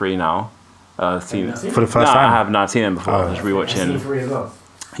watch number 3 now. For the first time? I have not seen them before. Oh. Just rewatching. I've seen 3 as well.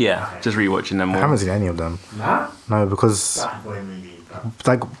 Yeah, Okay. just rewatching them I all. haven't seen any of them. Nah? No, because Bad boy movie, bro.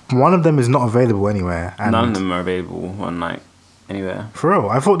 like one of them is not available anywhere. And None of them are available on like anywhere. For real?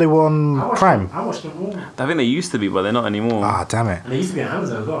 I thought they were on Prime. I watched them all. I think they used to be, but they're not anymore. Ah, damn it. And they used to be on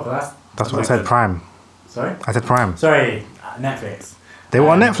Amazon as well, but That's what I said, Prime. Sorry? I said Prime. Sorry, Netflix. They were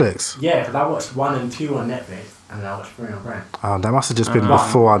on Netflix? Yeah, because I watched 1 and 2 on Netflix, and then I watched 3 on Prime. Oh, that must have just been But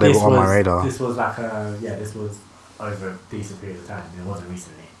before they this were on my was- radar. This was like this was over a decent period of time. It wasn't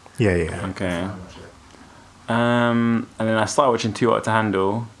recently. Yeah. Okay. So I watched it. And then I started watching Too Hot to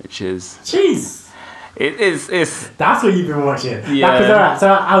Handle, which is... Jeez! It's That's what you've been watching. Yeah. Like, 'cause, alright,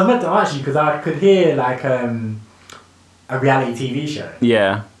 so I was meant to ask you because I could hear like a reality TV show.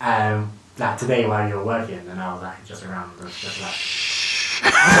 yeah. Like today while you were working, and I was like just around, just like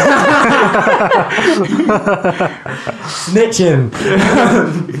snitching.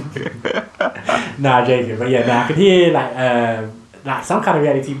 Nah, joking. But yeah, I could hear like some kind of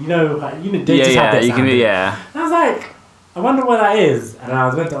reality TV. They just have that you sound. can and I was like, I wonder what that is, and I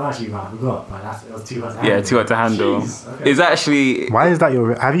was meant to ask you, but I forgot. But it was too hot to handle. too hot to handle. Jeez, okay. It's actually Why is that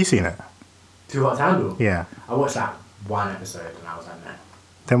your? Have you seen it? Too hot to handle. Yeah. I watched that one episode, and I was like, no.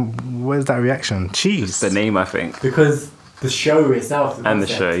 Then where's that reaction? Cheese. the name, I think, Because the show itself, and the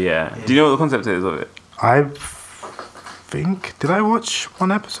show. Yeah. Do you know what the concept is of it? I think. Did I watch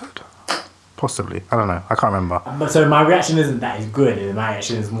one episode? Possibly. I don't know. I can't remember. But so my reaction isn't that he's good. My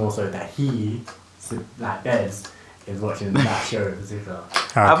reaction is more so that Bez is watching that show in particular.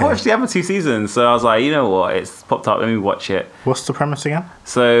 I've Okay. watched the other 2 seasons, so I was like, you know what? It's popped up. Let me watch it. What's the premise again?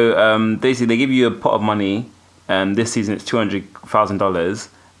 So basically, they give you a pot of money. This season it's $200,000,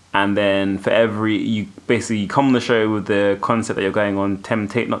 and then for you come on the show with the concept that you're going on I can't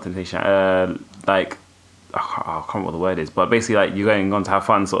remember what the word is, but basically like you're going on to have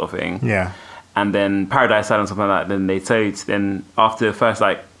fun sort of thing. Yeah. And then Paradise Island, something like that. Then they tell you then after the first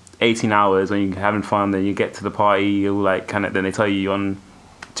like 18 hours when you're having fun, then you get to the party, you'll like then they tell you you're on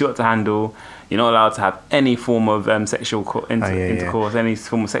too hot to handle. You're not allowed to have any form of sexual intercourse, any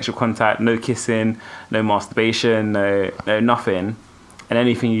form of sexual contact, no kissing, no masturbation, no nothing. And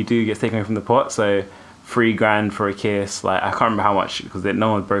anything you do gets taken away from the pot. So $3,000 for a kiss. Like I can't remember how much because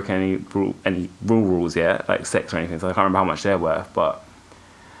no one's broken any rules yet, like sex or anything. So I can't remember how much they're worth. But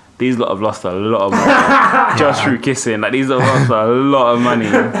these lot have lost a lot of money just through kissing. Like these lot have lost a lot of money.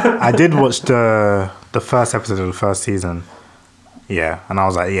 I did watch the first episode of the first season. Yeah, and I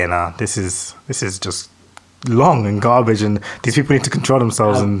was like, yeah, nah, this is just long and garbage, and these people need to control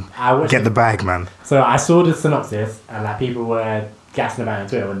themselves and get the bag, man. So I saw the synopsis, and like people were gassing about it on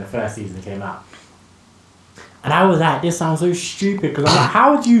Twitter when the first season came out, and I was like, this sounds so stupid because I'm like,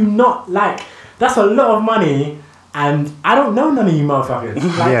 how would you not like? That's a lot of money, and I don't know none of you motherfuckers.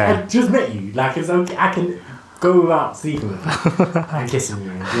 Like I just met you. Like it's okay, I can go out sleeping with you and kissing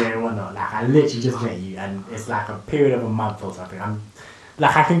you and doing whatnot. Like I literally just met you, and it's like a period of a month or something. I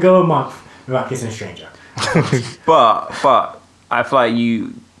can go a month without kissing a stranger. but I feel like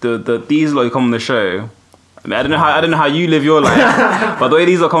these lot who come on the show. I mean, I don't know how you live your life, but the way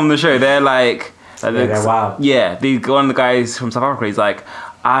these lot come on the show, they're like they're wild. Yeah, one of the guys from South Africa, he's like,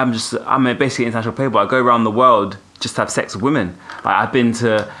 I'm basically an international player, but I go around the world just to have sex with women. Like I've been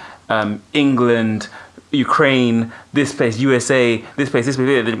to England, Ukraine, this place, USA, this place.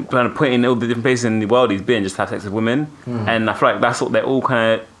 They're trying to put in all the different places in the world he's been just to have sex with women. And I feel like that's what they're all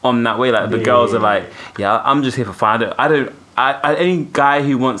kind of on that way. Like the girls are like, yeah, I'm just here for fun. Any guy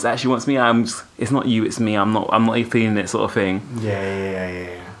who actually wants me, it's not you, it's me. I'm not feeling it sort of thing. Yeah.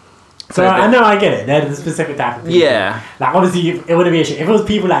 So I know I get it. They're the specific type of people. Yeah. Like obviously, it wouldn't be a shit. If it was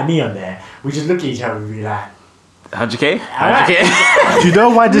people like me on there, we just look at each other and be like, 100K? Alright. 100K? Do you know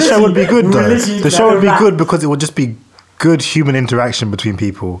why this show would be good though? Literally, The show would be good because it would just be good human interaction between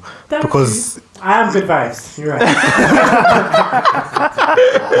people. Because I am good vibes. You're right.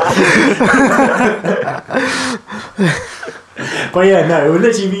 But yeah, no, it would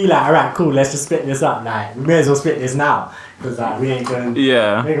literally be like, alright, cool, let's just split this up. Like, we may as well split this now. Because like, we ain't gonna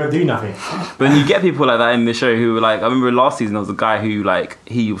do nothing. But then you get people like that in the show who were like, I remember last season there was a guy who like,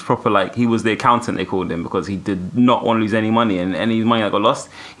 he was proper like, he was the accountant they called him because he did not want to lose any money, and any money that got lost,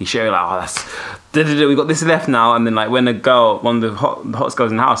 he shared like, we got this left now. And then like when one of the hottest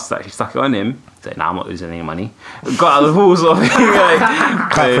girls in the house actually stuck it on him, he said, nah, I'm not losing any money. Got out of the pool sort of thing.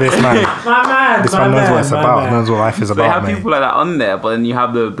 clap for this man. My man, This man knows what it's about, knows what life is So about, they have mate. people like that on there, but then you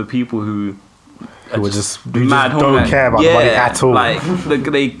have the people who just mad don't care about the money at all. Like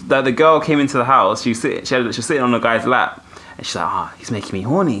the girl came into the house, she was sitting on the guy's lap, and she's like, he's making me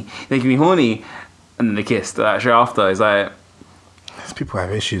horny, and then they kissed. Straight after, it's like, These people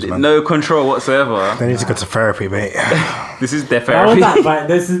have issues, man. no control whatsoever. They need to go to therapy, mate. This is their But therapy.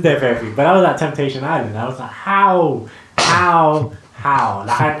 this is their therapy. But I was at Temptation Island. I was like, how? Like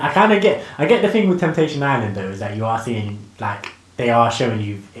I kind of get the thing with Temptation Island though is that you are seeing like they are showing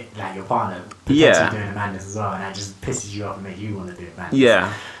you like your partner potentially doing a madness as well, and that just pisses you off and makes you want to do a madness.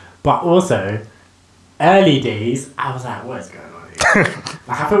 Yeah. But also, early days, I was like, what is going on here?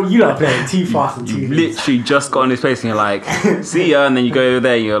 Like I felt you lot playing too fast and too You loose. literally just got on this place and you're like, see ya, and then you go over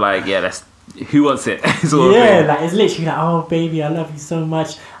there, you're like, yeah, who wants it? Sort of Yeah, thing. like it's literally like, oh baby, I love you so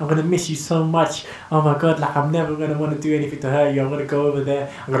much. I'm gonna miss you so much. Oh my god, like I'm never gonna want to do anything to hurt you. I'm gonna go over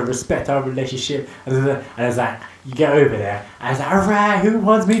there. I'm gonna respect our relationship. And it's like you get over there, and it's like, alright, who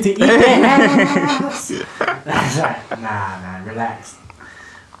wants me to eat their ass? And it's like, nah, relax.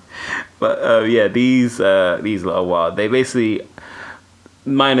 But yeah, these little wild. They basically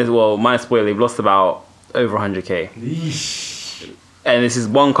minus spoiler. They've lost about over 100k, Yeesh. and this is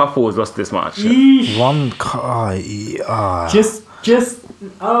one couple has lost this much. Yeesh. Just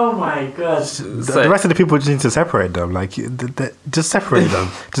oh my god. The rest of the people just need to separate them. Like, just separate them.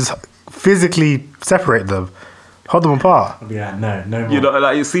 Just physically separate them. Hold them apart. I'll be like, no more. You know,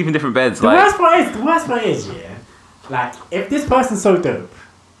 like you sleep in different beds. The Like worst part is, yeah, like if this person's so dope,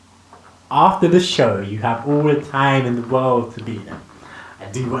 after the show you have all the time in the world to beat them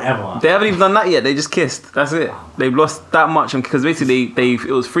and do whatever. they haven't even done that yet. They just kissed. That's it. They've lost that much because basically they it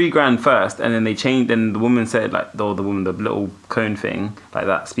was $3,000 first, and then they changed. And the woman said like the little cone thing like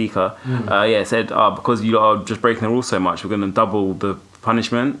that speaker. Said because you are just breaking the rules so much, we're going to double the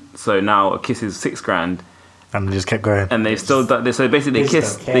punishment. So now a kiss is $6,000. And they just kept going. And they've still done. So basically,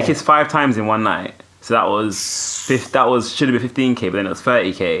 they kissed 5 times in one night. So that was should have been 15k, but then it was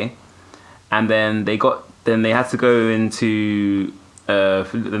 30k. And then they had to go into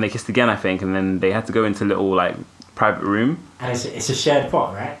then they kissed again, I think, and then they had to go into a little like private room. And it's a shared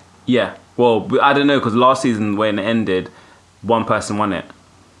pot, right? Yeah. Well, I don't know because last season when it ended, one person won it.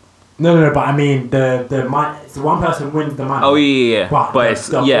 No, but I mean the one person wins the money. Oh yeah. But it's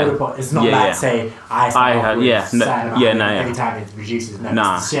yeah. It's not like say every time it reduces. No,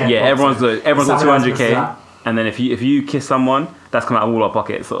 Nah. Yeah. Everyone's got 200k, and then if you kiss someone, that's coming out of all our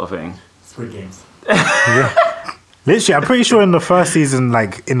pockets, sort of thing. Squid Games. Yeah. Literally, I'm pretty sure in the first season,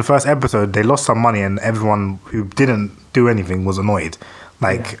 like in the first episode, they lost some money and everyone who didn't do anything was annoyed.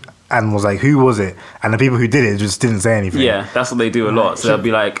 And was like, who was it? And the people who did it just didn't say anything. Yeah, that's what they do a lot. So they'll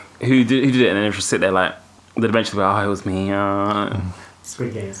be like, who did it? And then they'll just sit there like, they'll eventually be like, oh, it was me.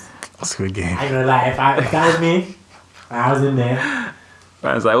 Squid Games. Squid Game. I ain't gonna lie, if that was me, I was in there.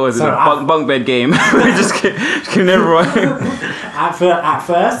 Right, it's like, what is it? Bunk bed game. We just kill everyone. At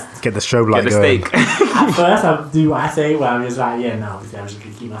first, Get the strobe light Get the going. steak. At first, I'll do what I say, where I'm just like, yeah, no, obviously I'm just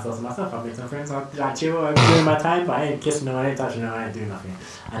gonna keep myself to myself. I'll make some friends, I'll like chill, I'm doing my time, but I ain't kissing them, I ain't touching them, I ain't doing nothing.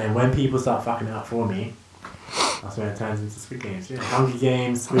 And then when people start fucking it up for me, that's when it turns into Squid Games. Yeah. Hunger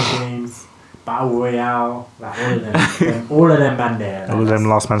Games, Squid Games, Battle Royale, like all of them man there. Like, All of them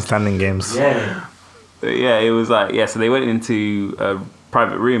last man standing games. Yeah. Yeah, it was like, so they went into a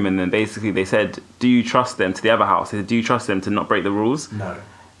private room and then basically they said, do you trust them to the other house? They said, do you trust them to not break the rules? No.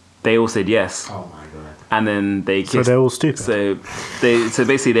 They all said yes. Oh my god. And then they kissed. So they're all stupid. So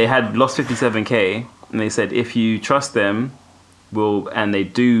basically they had lost 57k and they said, if you trust them, and they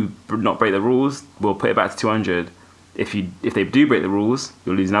do not break the rules, we'll put it back to 200. If they do break the rules,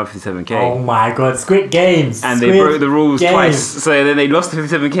 you'll lose another 57k. Oh my god, Squid Games! And they broke the rules twice. So then they lost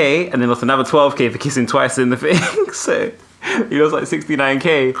 57k and then lost another 12k for kissing twice in the thing. So he lost like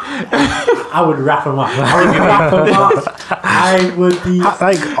 69k. I would wrap them up. I would be.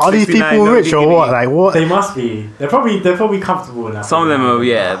 Like, are these people rich or what? Like, what? They must be. They're probably comfortable enough. Some of them are,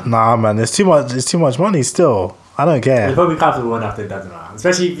 yeah. Nah, man, there's too much money still. I don't They're care. probably comfortable enough that it doesn't matter.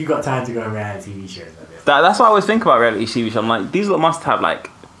 Especially if you've got time to go on reality TV shows like this. That's what I always think about reality TV shows. I'm like, these lot must have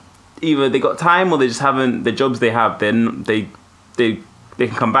like, either they got time or they just haven't. The jobs they have, then they can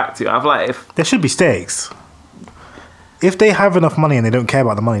come back to. I've like if There should be stakes. If they have enough money and they don't care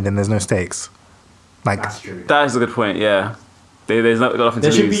about the money, then there's no stakes. Like, That's true. that is a good point. Yeah, there's not got nothing There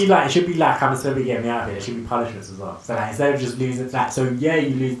to should lose. be like, it should be like, I'm a celebrity, get me out of here. There should be punishments as well. So like, instead of just losing that, so yeah,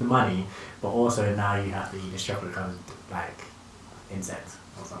 you lose the money, but also now you have to eat this chocolate covered like insects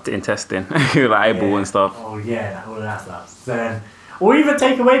or something. Intestine, like eyeball and stuff. Oh yeah, like, all of that stuff. So then, or even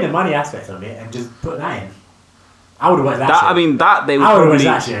take away the money aspect of it and just put that in. I would have watched that. That shit. I mean, that they would I would've probably.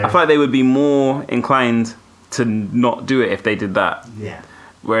 watched that shit. I feel like they would be more inclined to not do it if they did that. Yeah.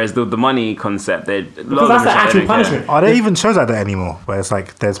 Whereas the money concept, Because that's the actual punishment. are there even shows like that anymore? Where it's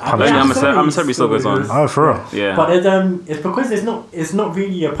like there's punishment. I'm a celebrity still goes on. Oh, for real? Yeah. But it's because it's not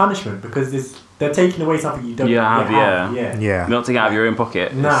really a punishment because they're taking away something you don't Yeah. Yeah. Yeah. Not taking it out of your own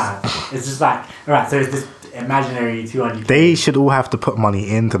pocket. Nah, it's just like, alright, so it's this imaginary 200. They should all have to put money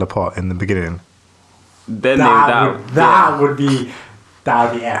into the pot in the beginning. Then that would be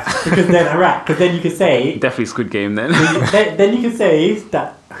F. Because then you could say definitely Squid Game then. then you can say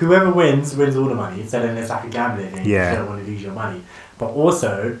that whoever wins all the money. So then it's like a gambling thing. Yeah. You don't want to lose your money. But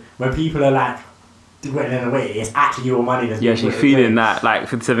also when people are like winning away. It's actually your money that's You're actually feeling that, like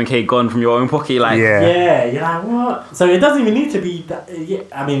 57k gone from your own pocket, like Yeah, you're like, what? So it doesn't even need to be that. Yeah,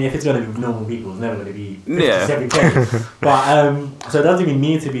 I mean, if it's going to be with normal people, it's never going to be 57k. But so it doesn't even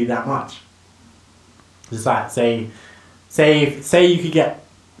need to be that much. Just like say you could get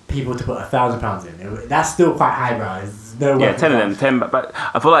people to put £1,000 in. That's still quite highbrow. There's no way. 10 of them, 10. But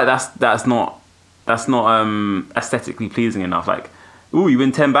I feel like that's not aesthetically pleasing enough. Like, ooh, you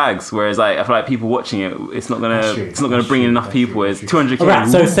win 10 bags. Whereas like I feel like people watching it, it's not gonna bring in enough people. It's 200k. Alright,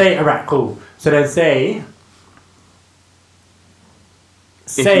 so cool. So then say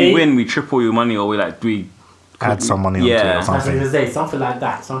if you win, we triple your money, or we add some money onto it or something. I was going to say something like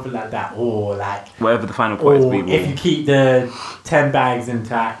that, or like whatever the final point or is. If you keep the 10 bags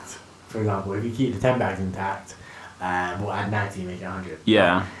intact, for example, if you keep the 10 bags intact, we'll add 90, make it 100.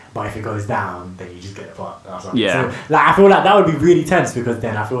 Yeah. But if it goes down, then you just get the pot or something. Yeah. So, like, I feel like that would be really tense because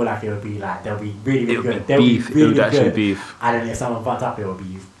then I feel like it would be like they'll be really good. They'll beef. be really It would good. beef. And then if someone fucked up, it would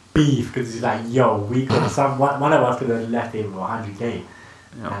be beef because it's like, yo, we could one of us could have left here with 100k,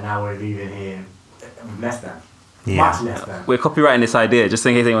 and now we're leaving here with less than. Yeah. Much less than. We're copywriting this idea just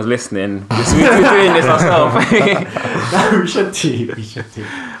in case anyone's listening. We're doing this ourselves. No, we should do.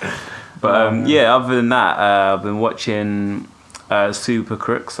 But other than that, I've been watching Super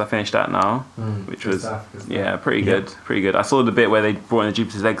Crooks. I finished that now, which was pretty good. I saw the bit where they brought in the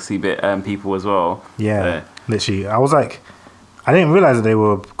Jupiter's Legacy people as well. Yeah, literally. I was like, I didn't realize that they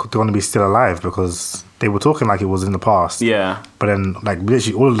were going to be still alive because they were talking like it was in the past. Yeah. But then, like,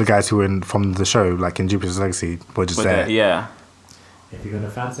 literally all of the guys who were from the show, like in Jupiter's Legacy, were just there. Yeah. If you're going to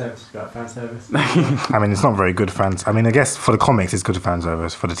fan service, you got fan service. I mean, it's not very good fans. I mean, I guess for the comics, it's good fan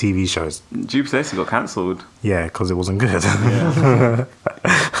service. For the TV shows, Jupiter's Legacy got cancelled. Yeah, because it wasn't good. Yeah.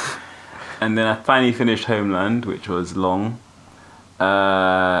 And then I finally finished Homeland, which was long.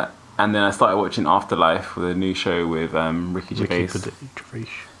 And then I started watching Afterlife, with a new show with Ricky Gervais.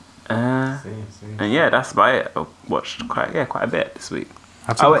 And yeah, that's about it. I watched quite a bit this week.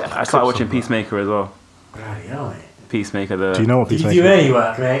 I started watching Peacemaker as well. Bloody hell, mate. Peacemaker. Do you know what Did Peacemaker you do any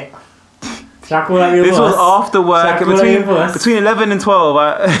work, mate? Shall I call out your This boss? was after work, between 11 and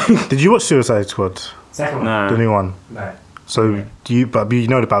 12. Did you watch Suicide Squad? Second one? No. The new one? No. So, you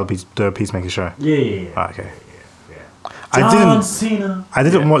know about the Peacemaker show? Yeah. Ah, okay. John Cena. I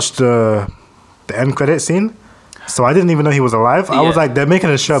didn't watch the end credit scene, so I didn't even know he was alive. I was like, they're making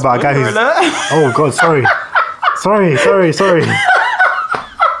a show about a guy who's... Oh, God, sorry. Sorry.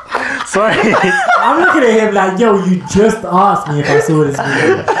 I'm looking at him like, yo, you just asked me if I saw this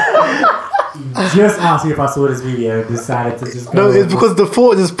video. You just asked me if I saw this video and decided to just go. No, it's because the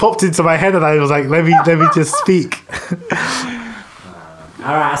thought just popped into my head and I was like, let me just speak.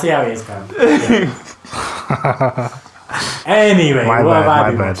 Alright, I see how it is, fam. Anyway, what have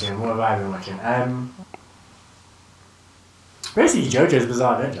I been watching? Basically, JoJo's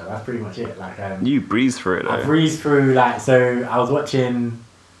Bizarre Adventure. That's pretty much it. Like, you breezed through it, though. I breezed through, like, so I was watching.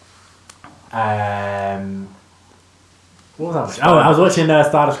 What was I watching? Oh, I was watching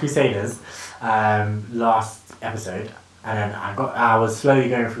Stardust Crusaders last episode, and then I was slowly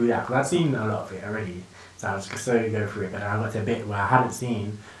going through that because I'd seen a lot of it already, so I was slowly going through it. But then I got to a bit where I hadn't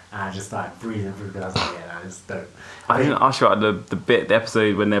seen, and I just started breezing through because I was like, yeah, that is dope. I didn't ask you about the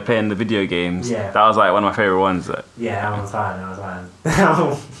episode when they're playing the video games. Yeah. That was like one of my favourite ones. Yeah, that one's fine.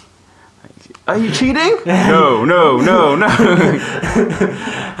 Are you cheating? No.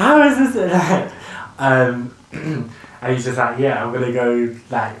 How is this like? And he's just like, yeah, I'm gonna go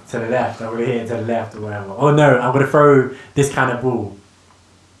like to the left. I'm gonna hit it to the left or whatever. Oh no, I'm gonna throw this kind of ball.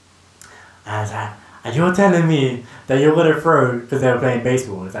 And I was like, and you're telling me that you're gonna throw, because they were playing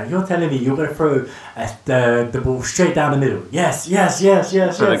baseball. It's like, you're telling me you're gonna throw the ball straight down the middle. Yes.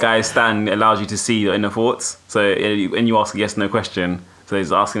 So the guy's stand allows you to see your inner thoughts. So when you ask a yes/no question. So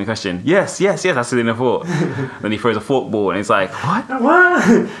he's asking the question, yes, that's the inner thought. Then he throws a fork ball and he's like, what?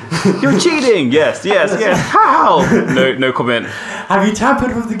 You're cheating! Yes. How? No comment. Have you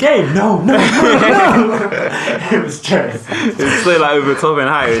tampered with the game? No. It was jokes. It's so like over the top and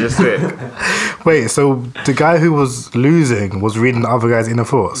high, it was just sick. Wait, so the guy who was losing was reading the other guy's inner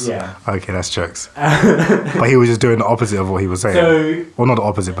thoughts? Yeah. Okay, that's jokes. But he was just doing the opposite of what he was saying. Well, not the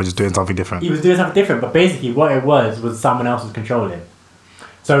opposite, but just doing something different. He was doing something different, but basically what it was someone else was controlling.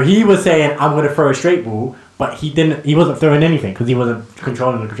 So he was saying, I'm going to throw a straight ball, but he wasn't throwing anything because he wasn't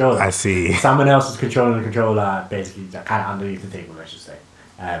controlling the controller. I see. Someone else was controlling the controller, basically kind of underneath the table, I should say,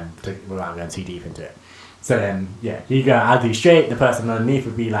 without going too deep into it. So then, yeah, you go, I'll do straight, the person underneath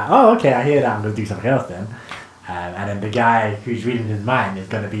would be like, oh, okay, I hear that, I'm going to do something else then. And then the guy who's reading his mind is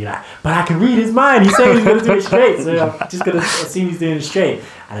going to be like, but I can read his mind, he's saying he's going to do it straight, so I'm just going to assume he's doing it straight.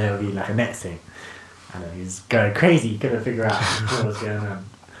 And then it'll be like a next thing. And then he's going crazy. He couldn't figure out what was going on.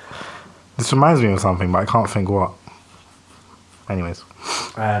 This reminds me of something, but I can't think what. Anyways.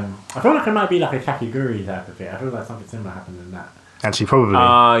 I feel like it might be like a Kakiguri type of thing. I feel like something similar happened in that. Actually, probably.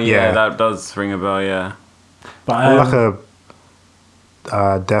 Yeah, that does ring a bell, yeah. But Or like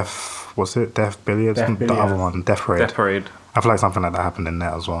a Deaf, what's it? Deaf Billiards? Deaf The Billiards. other one, Deaf Parade. Death Parade. I feel like something like that happened in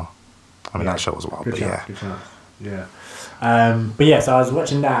there as well. I mean, that show was wild, good but chance, yeah. good chance. Yeah. But yeah, so I was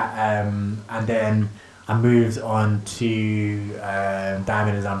watching that, and then I moved on to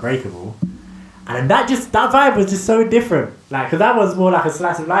Diamond is Unbreakable, and then that vibe was just so different. Like, because that was more like a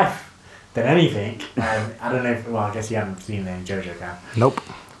slice of life than anything. I don't know if, well, I guess you haven't seen it in JoJo Camp. Nope.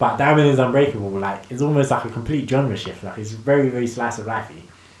 But Diamond is Unbreakable, like, it's almost like a complete genre shift. Like, it's very, very slice of lifey.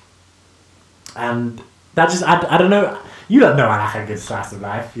 And that just, I don't know, you don't know I like a good slice of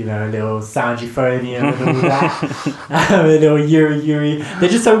life, you know, a little sound euphonium and all that. A little Yuri. They're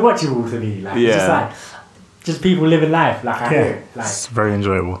just so watchable to me. Like, it's just like, just people living life. Like, I hear it. Like, It's very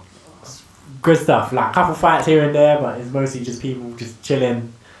enjoyable. good stuff. Like, a couple fights here and there, but it's mostly just people just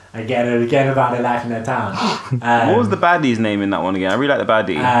chilling and getting about their life in their town. What was the baddie's name in that one again? I really like the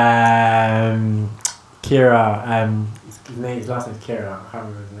baddie. Kira. His last name's Kira. I can't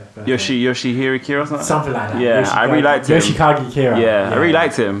remember his name. Yoshihiro Kira or something? Something like that. Yeah, I really liked him. Yoshikage Kira. Yeah, I really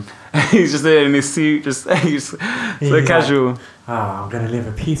liked him. He's just there in his suit, he's so casual. Like, I'm gonna live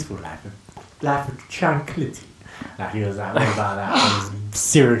a peaceful life, a life of tranquility. Like, he was like, what about that? He was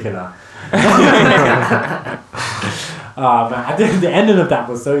serial killer. Oh man, the ending of that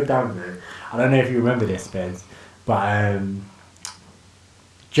was so dumb though. I don't know if you remember this, Bez, but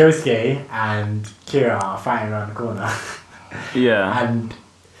Josuke and Kira are fighting around the corner. Yeah. And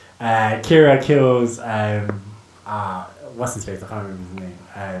Kira kills what's his face? I can't remember his name.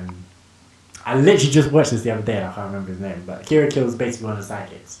 I literally just watched this the other day and I can't remember his name. But Kira kills basically one of the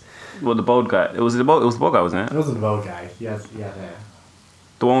sidekicks. Well, the bald guy. It was the bald guy, wasn't It it? wasn't the bald guy. He had hair.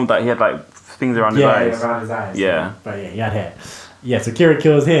 The one that he had like things around his eyes. Yeah, around his eyes. Yeah. But yeah, he had hair. Yeah, so Kira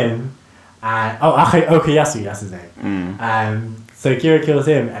kills him. And Okuyasu, that's his name. So Kira kills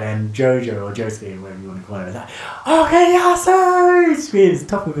him, and then Jojo or Josuke, whatever you want to call him, is like, Okuyasu! Screams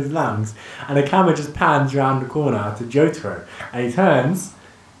top of his lungs, and the camera just pans around the corner to Jotaro, and he turns,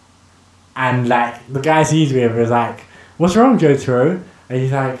 and like the guy he's with is like, "What's wrong, Jotaro?" And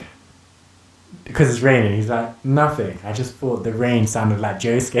he's like, "Because it's raining." He's like, "Nothing. I just thought the rain sounded like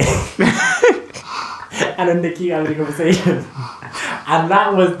Josuke." And then they keep having a conversation, and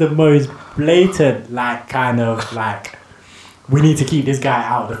that was the most blatant, like, kind of like, we need to keep this guy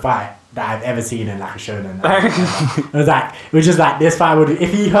out of the fight that I've ever seen in like a shonen. It was just like, this fight would,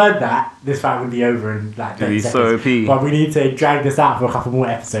 if he heard that, this fight would be over in like 30 He's seconds. so OP. But we need to drag this out for a couple more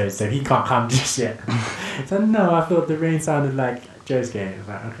episodes so he can't come just yet. So no, I thought the rain sounded like Josuke. It was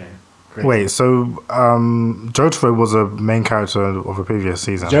like, okay. Great. Wait, so Jotaro was a main character of a previous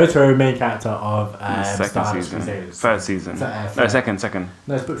season? Jotaro, main character of Second Stardust season. Crusaders. First season. So, Second.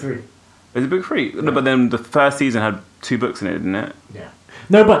 No, it's book 3. Is it book 3? No, but then the first season had 2 books in it, didn't it? Yeah.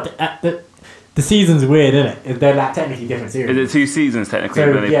 No, but the season's weird, isn't it? They're like technically different series. Is it 2 seasons technically,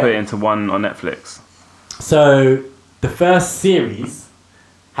 So, but they yeah. put it into one on Netflix? So the first series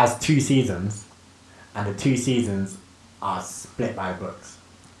has 2 seasons, and the 2 seasons are split by books.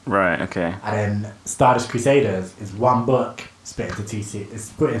 Right, okay. And then Stardust Crusaders is 1 book split into 2 it's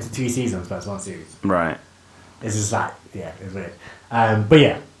split into 2 seasons, but it's 1 series. Right. It's just like, yeah, it's weird. But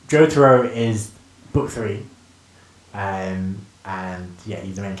yeah, Jotaro is book 3. And yeah,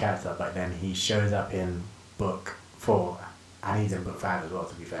 he's the main character, but then he shows up in book 4, and he's in book 5 as well,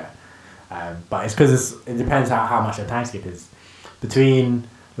 to be fair. But it's because it depends how much the time skip is. Between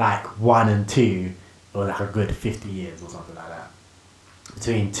like 1 and 2, or like a good 50 years or something like that.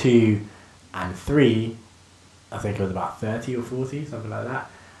 Between 2 and 3, I think it was about 30 or 40, something like that.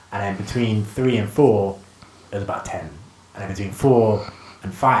 And then between 3 and 4, it was about 10. And then between 4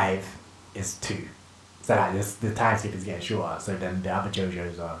 and 5 is 2. So like the time skip is getting shorter. So then the other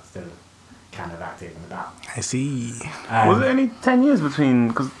JoJo's are still kind of active and about. I see. Was it only 10 years between?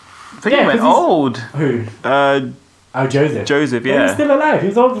 Because I think Yeah, he went 'cause he's- old. Who? Joseph. Joseph, Yeah. He's still alive. He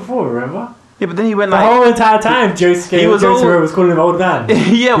was old before, remember? Yeah, but then he went The like. whole entire time, Jotaro was calling him old man.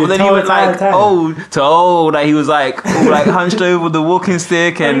 Yeah, but The then he whole went entire like time. old. Like he was like all like hunched over with the walking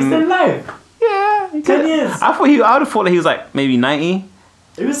stick But he's still and. alive. Yeah, 10 years. I would have thought that he was like maybe 90.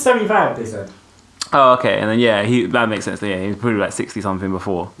 It was 75, they said. Oh, okay, and then yeah, that makes sense. Yeah, he was probably like 60 something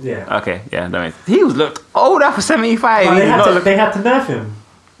before. Yeah. Okay, yeah, that makes. He looked old after 75. But He did not look- they had to nerf him.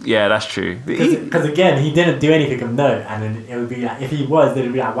 Yeah, that's true. Because again, he didn't do anything of note, and then it would be like, if he was, then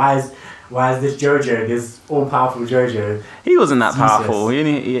it'd be like, why is this JoJo, this all-powerful JoJo? He wasn't that useless? powerful.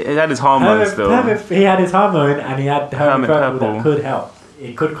 He had his hormones still. He had his hormone, and he had Hermit Purple Purple. that could help.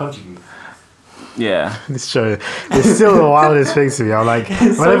 It could contribute. Yeah. This show, it's still the wildest thing to me. I'm like,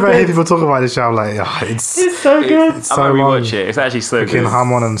 whenever I hear people talk about this show, I'm like, oh, it's so good. It's I so might long. rewatch it. It's actually so Freaking good.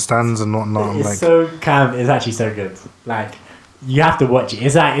 Hamon and stands and whatnot. I'm It's like, so calm. It's actually so good. Like, you have to watch it.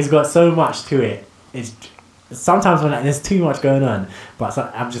 It's like, it's got so much to it. It's sometimes when like, there's too much going on, but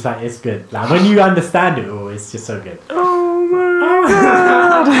I'm just like, it's good. Like, when you understand it all, it's just so good. Oh my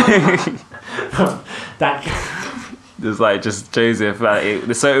god. That There's like just Joseph. Like,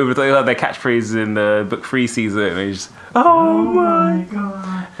 they're so overthought. Like their catchphrases in the book 3 season. And he's just, oh my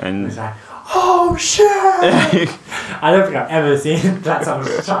god. And it's like, oh shit. I don't think I've ever seen that someone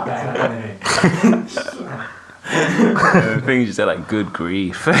shut that anime. the things you said, like, good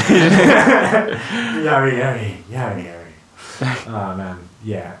grief. Yari. Oh man,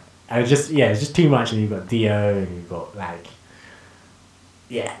 yeah. And it's just too much, and you've got Dio, and you've got like,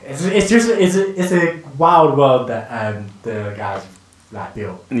 yeah, it's a wild world that the guys like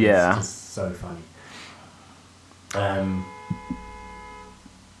built. Yeah. It's just so funny.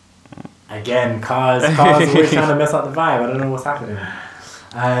 Again, cars always trying to mess up the vibe. I don't know what's happening.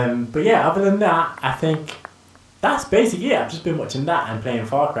 But yeah, other than that, I think that's basically it. I've just been watching that and playing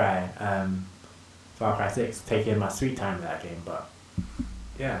Far Cry 6, taking my sweet time with that game. But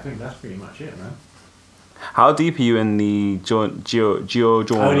yeah, I think that's pretty much it, man. How deep are you in the Giorgio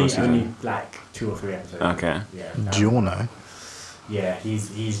season? Only like 2 or 3 episodes. Okay. Yeah. Giorno. Yeah, he's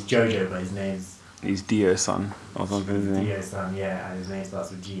Jojo, but his name's He's Dio's son or something, isn't he? Dio's son. Yeah, and his name starts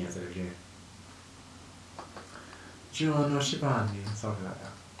with G instead of J. Giorno Shibani, something like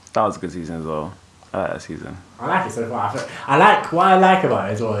that. That was a good season as well. I like that season. I like it so far. What I like about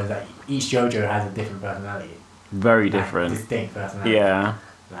it as well is that each JoJo has a different personality. Very Like, different. distinct personality. Yeah.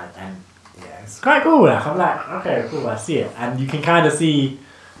 Like, and yeah, it's quite cool. Like, I'm like, okay, cool, I see it. And you can kind of see,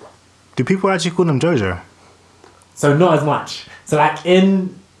 Do people actually call them JoJo? so not as much. So like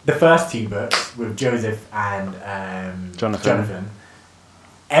in the first 2 books with Joseph and Jonathan,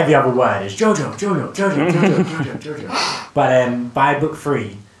 every other word is Jojo. But then by book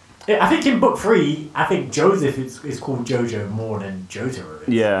 3, I think in book 3, I think Joseph is called Jojo more than Jotaro is.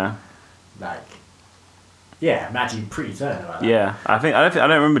 Yeah. Like, yeah, I'm actually pretty certain about that. Yeah. I don't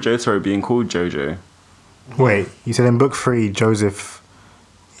remember Jotaro being called Jojo. Wait, you said in book 3, Joseph.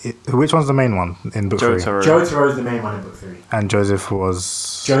 Which one's the main one in book 3? Jotaro. Jotaro's the main one in book 3. And Joseph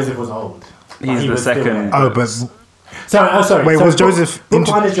was. Joseph was old. But He's he the was still second. there. Oh, but Sorry. Wait, so was book- Joseph Book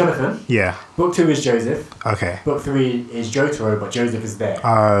into- 1 is Jonathan. yeah. Book 2 is Joseph. Okay. Book 3 is Jotaro, but Joseph is there.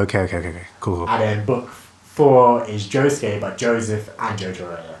 Okay. Cool. And then book 4 is Josuke, but Joseph and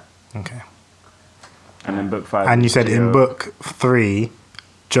Jotaro are there. Okay. And then book 5. And you said in Gio. book 3,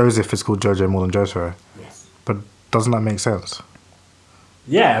 Joseph is called JoJo more than Jotaro. Yes. But doesn't that make sense?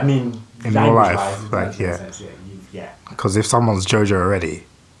 Yeah, I mean, In real life, language-wise, it like, does make yeah. sense, yeah. Because if someone's JoJo already,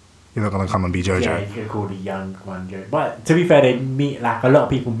 you're not going to come and be JoJo. Yeah, you could call the young one Jojo. But to be fair, they meet, like, a lot of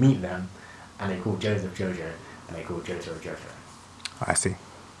people meet them, and they call Joseph Jojo, and they call Jotaro Jojo. I see.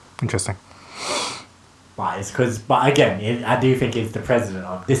 Interesting. But it's because, but again, I do think it's the president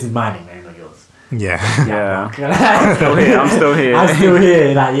of, this is my nickname, not yours. Yeah. Yeah. I'm still here. I'm still here. I'm still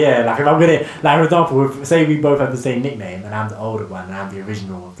here. Like, yeah, like if I'm gonna, like for example, say we both have the same nickname, and I'm the older one, and I'm the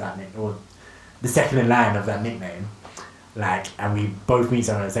original of that nickname, or the second in line of that nickname, like, and we both meet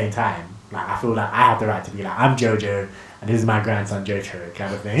someone at the same time. Like, I feel like I have the right to be like, I'm Jojo, and this is my grandson Jotaro,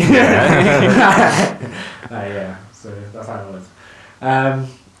 kind of thing. Yeah. So that's how it was.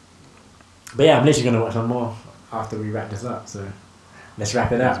 But yeah, I'm literally gonna watch some more after we wrap this up. So let's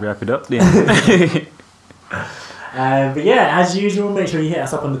wrap it up. Let's wrap it up then. But yeah, as usual, make sure you hit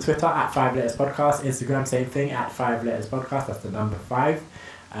us up on the Twitter at 5 Letters Podcast, Instagram, same thing at 5 Letters Podcast. That's the number 5.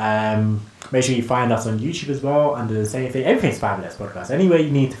 Make sure you find us on YouTube as well under the same thing. Everything's 5 Letters Podcast. Anywhere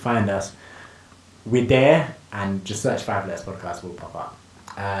you need to find us, we're there, and just search 5 Letters Podcast will pop up.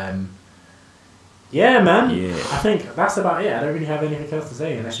 Yeah, man. Yeah. I think that's about it. I don't really have anything else to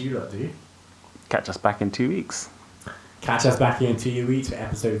say unless you lot do. Catch us back in 2 weeks. Catch us back here in 2 weeks for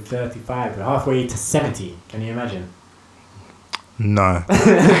episode 35. We're halfway to 70. Can you imagine? No.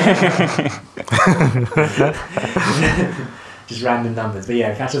 Just random numbers. But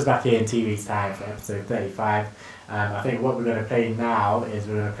yeah, catch us back here in 2 weeks' time for episode 35. I think what we're going to play now is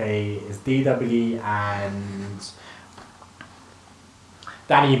DW and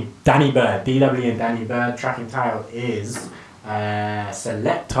Danny Bird. DW and Danny Bird. Tracking title is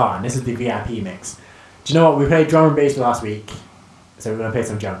Selector. And this is the VIP mix. Do you know what? We played drum and bass last week. So we're gonna play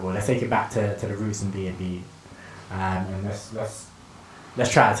some jungle. Let's take it back to the roots and D&D, and let's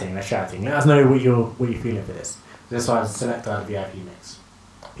try a thing. Let's try a thing. Let us know what you're feeling for this. This one's Selector the VIP mix.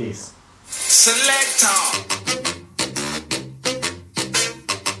 Peace. Selector.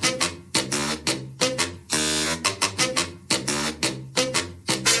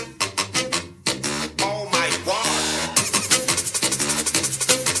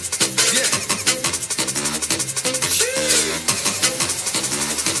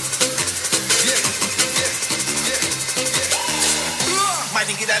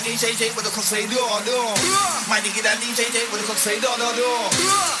 DJ with a say no. My nigga that DJ with a say no.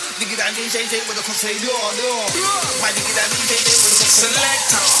 Nigga that DJ with a say no. My nigga that DJ with a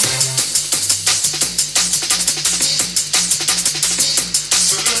selector.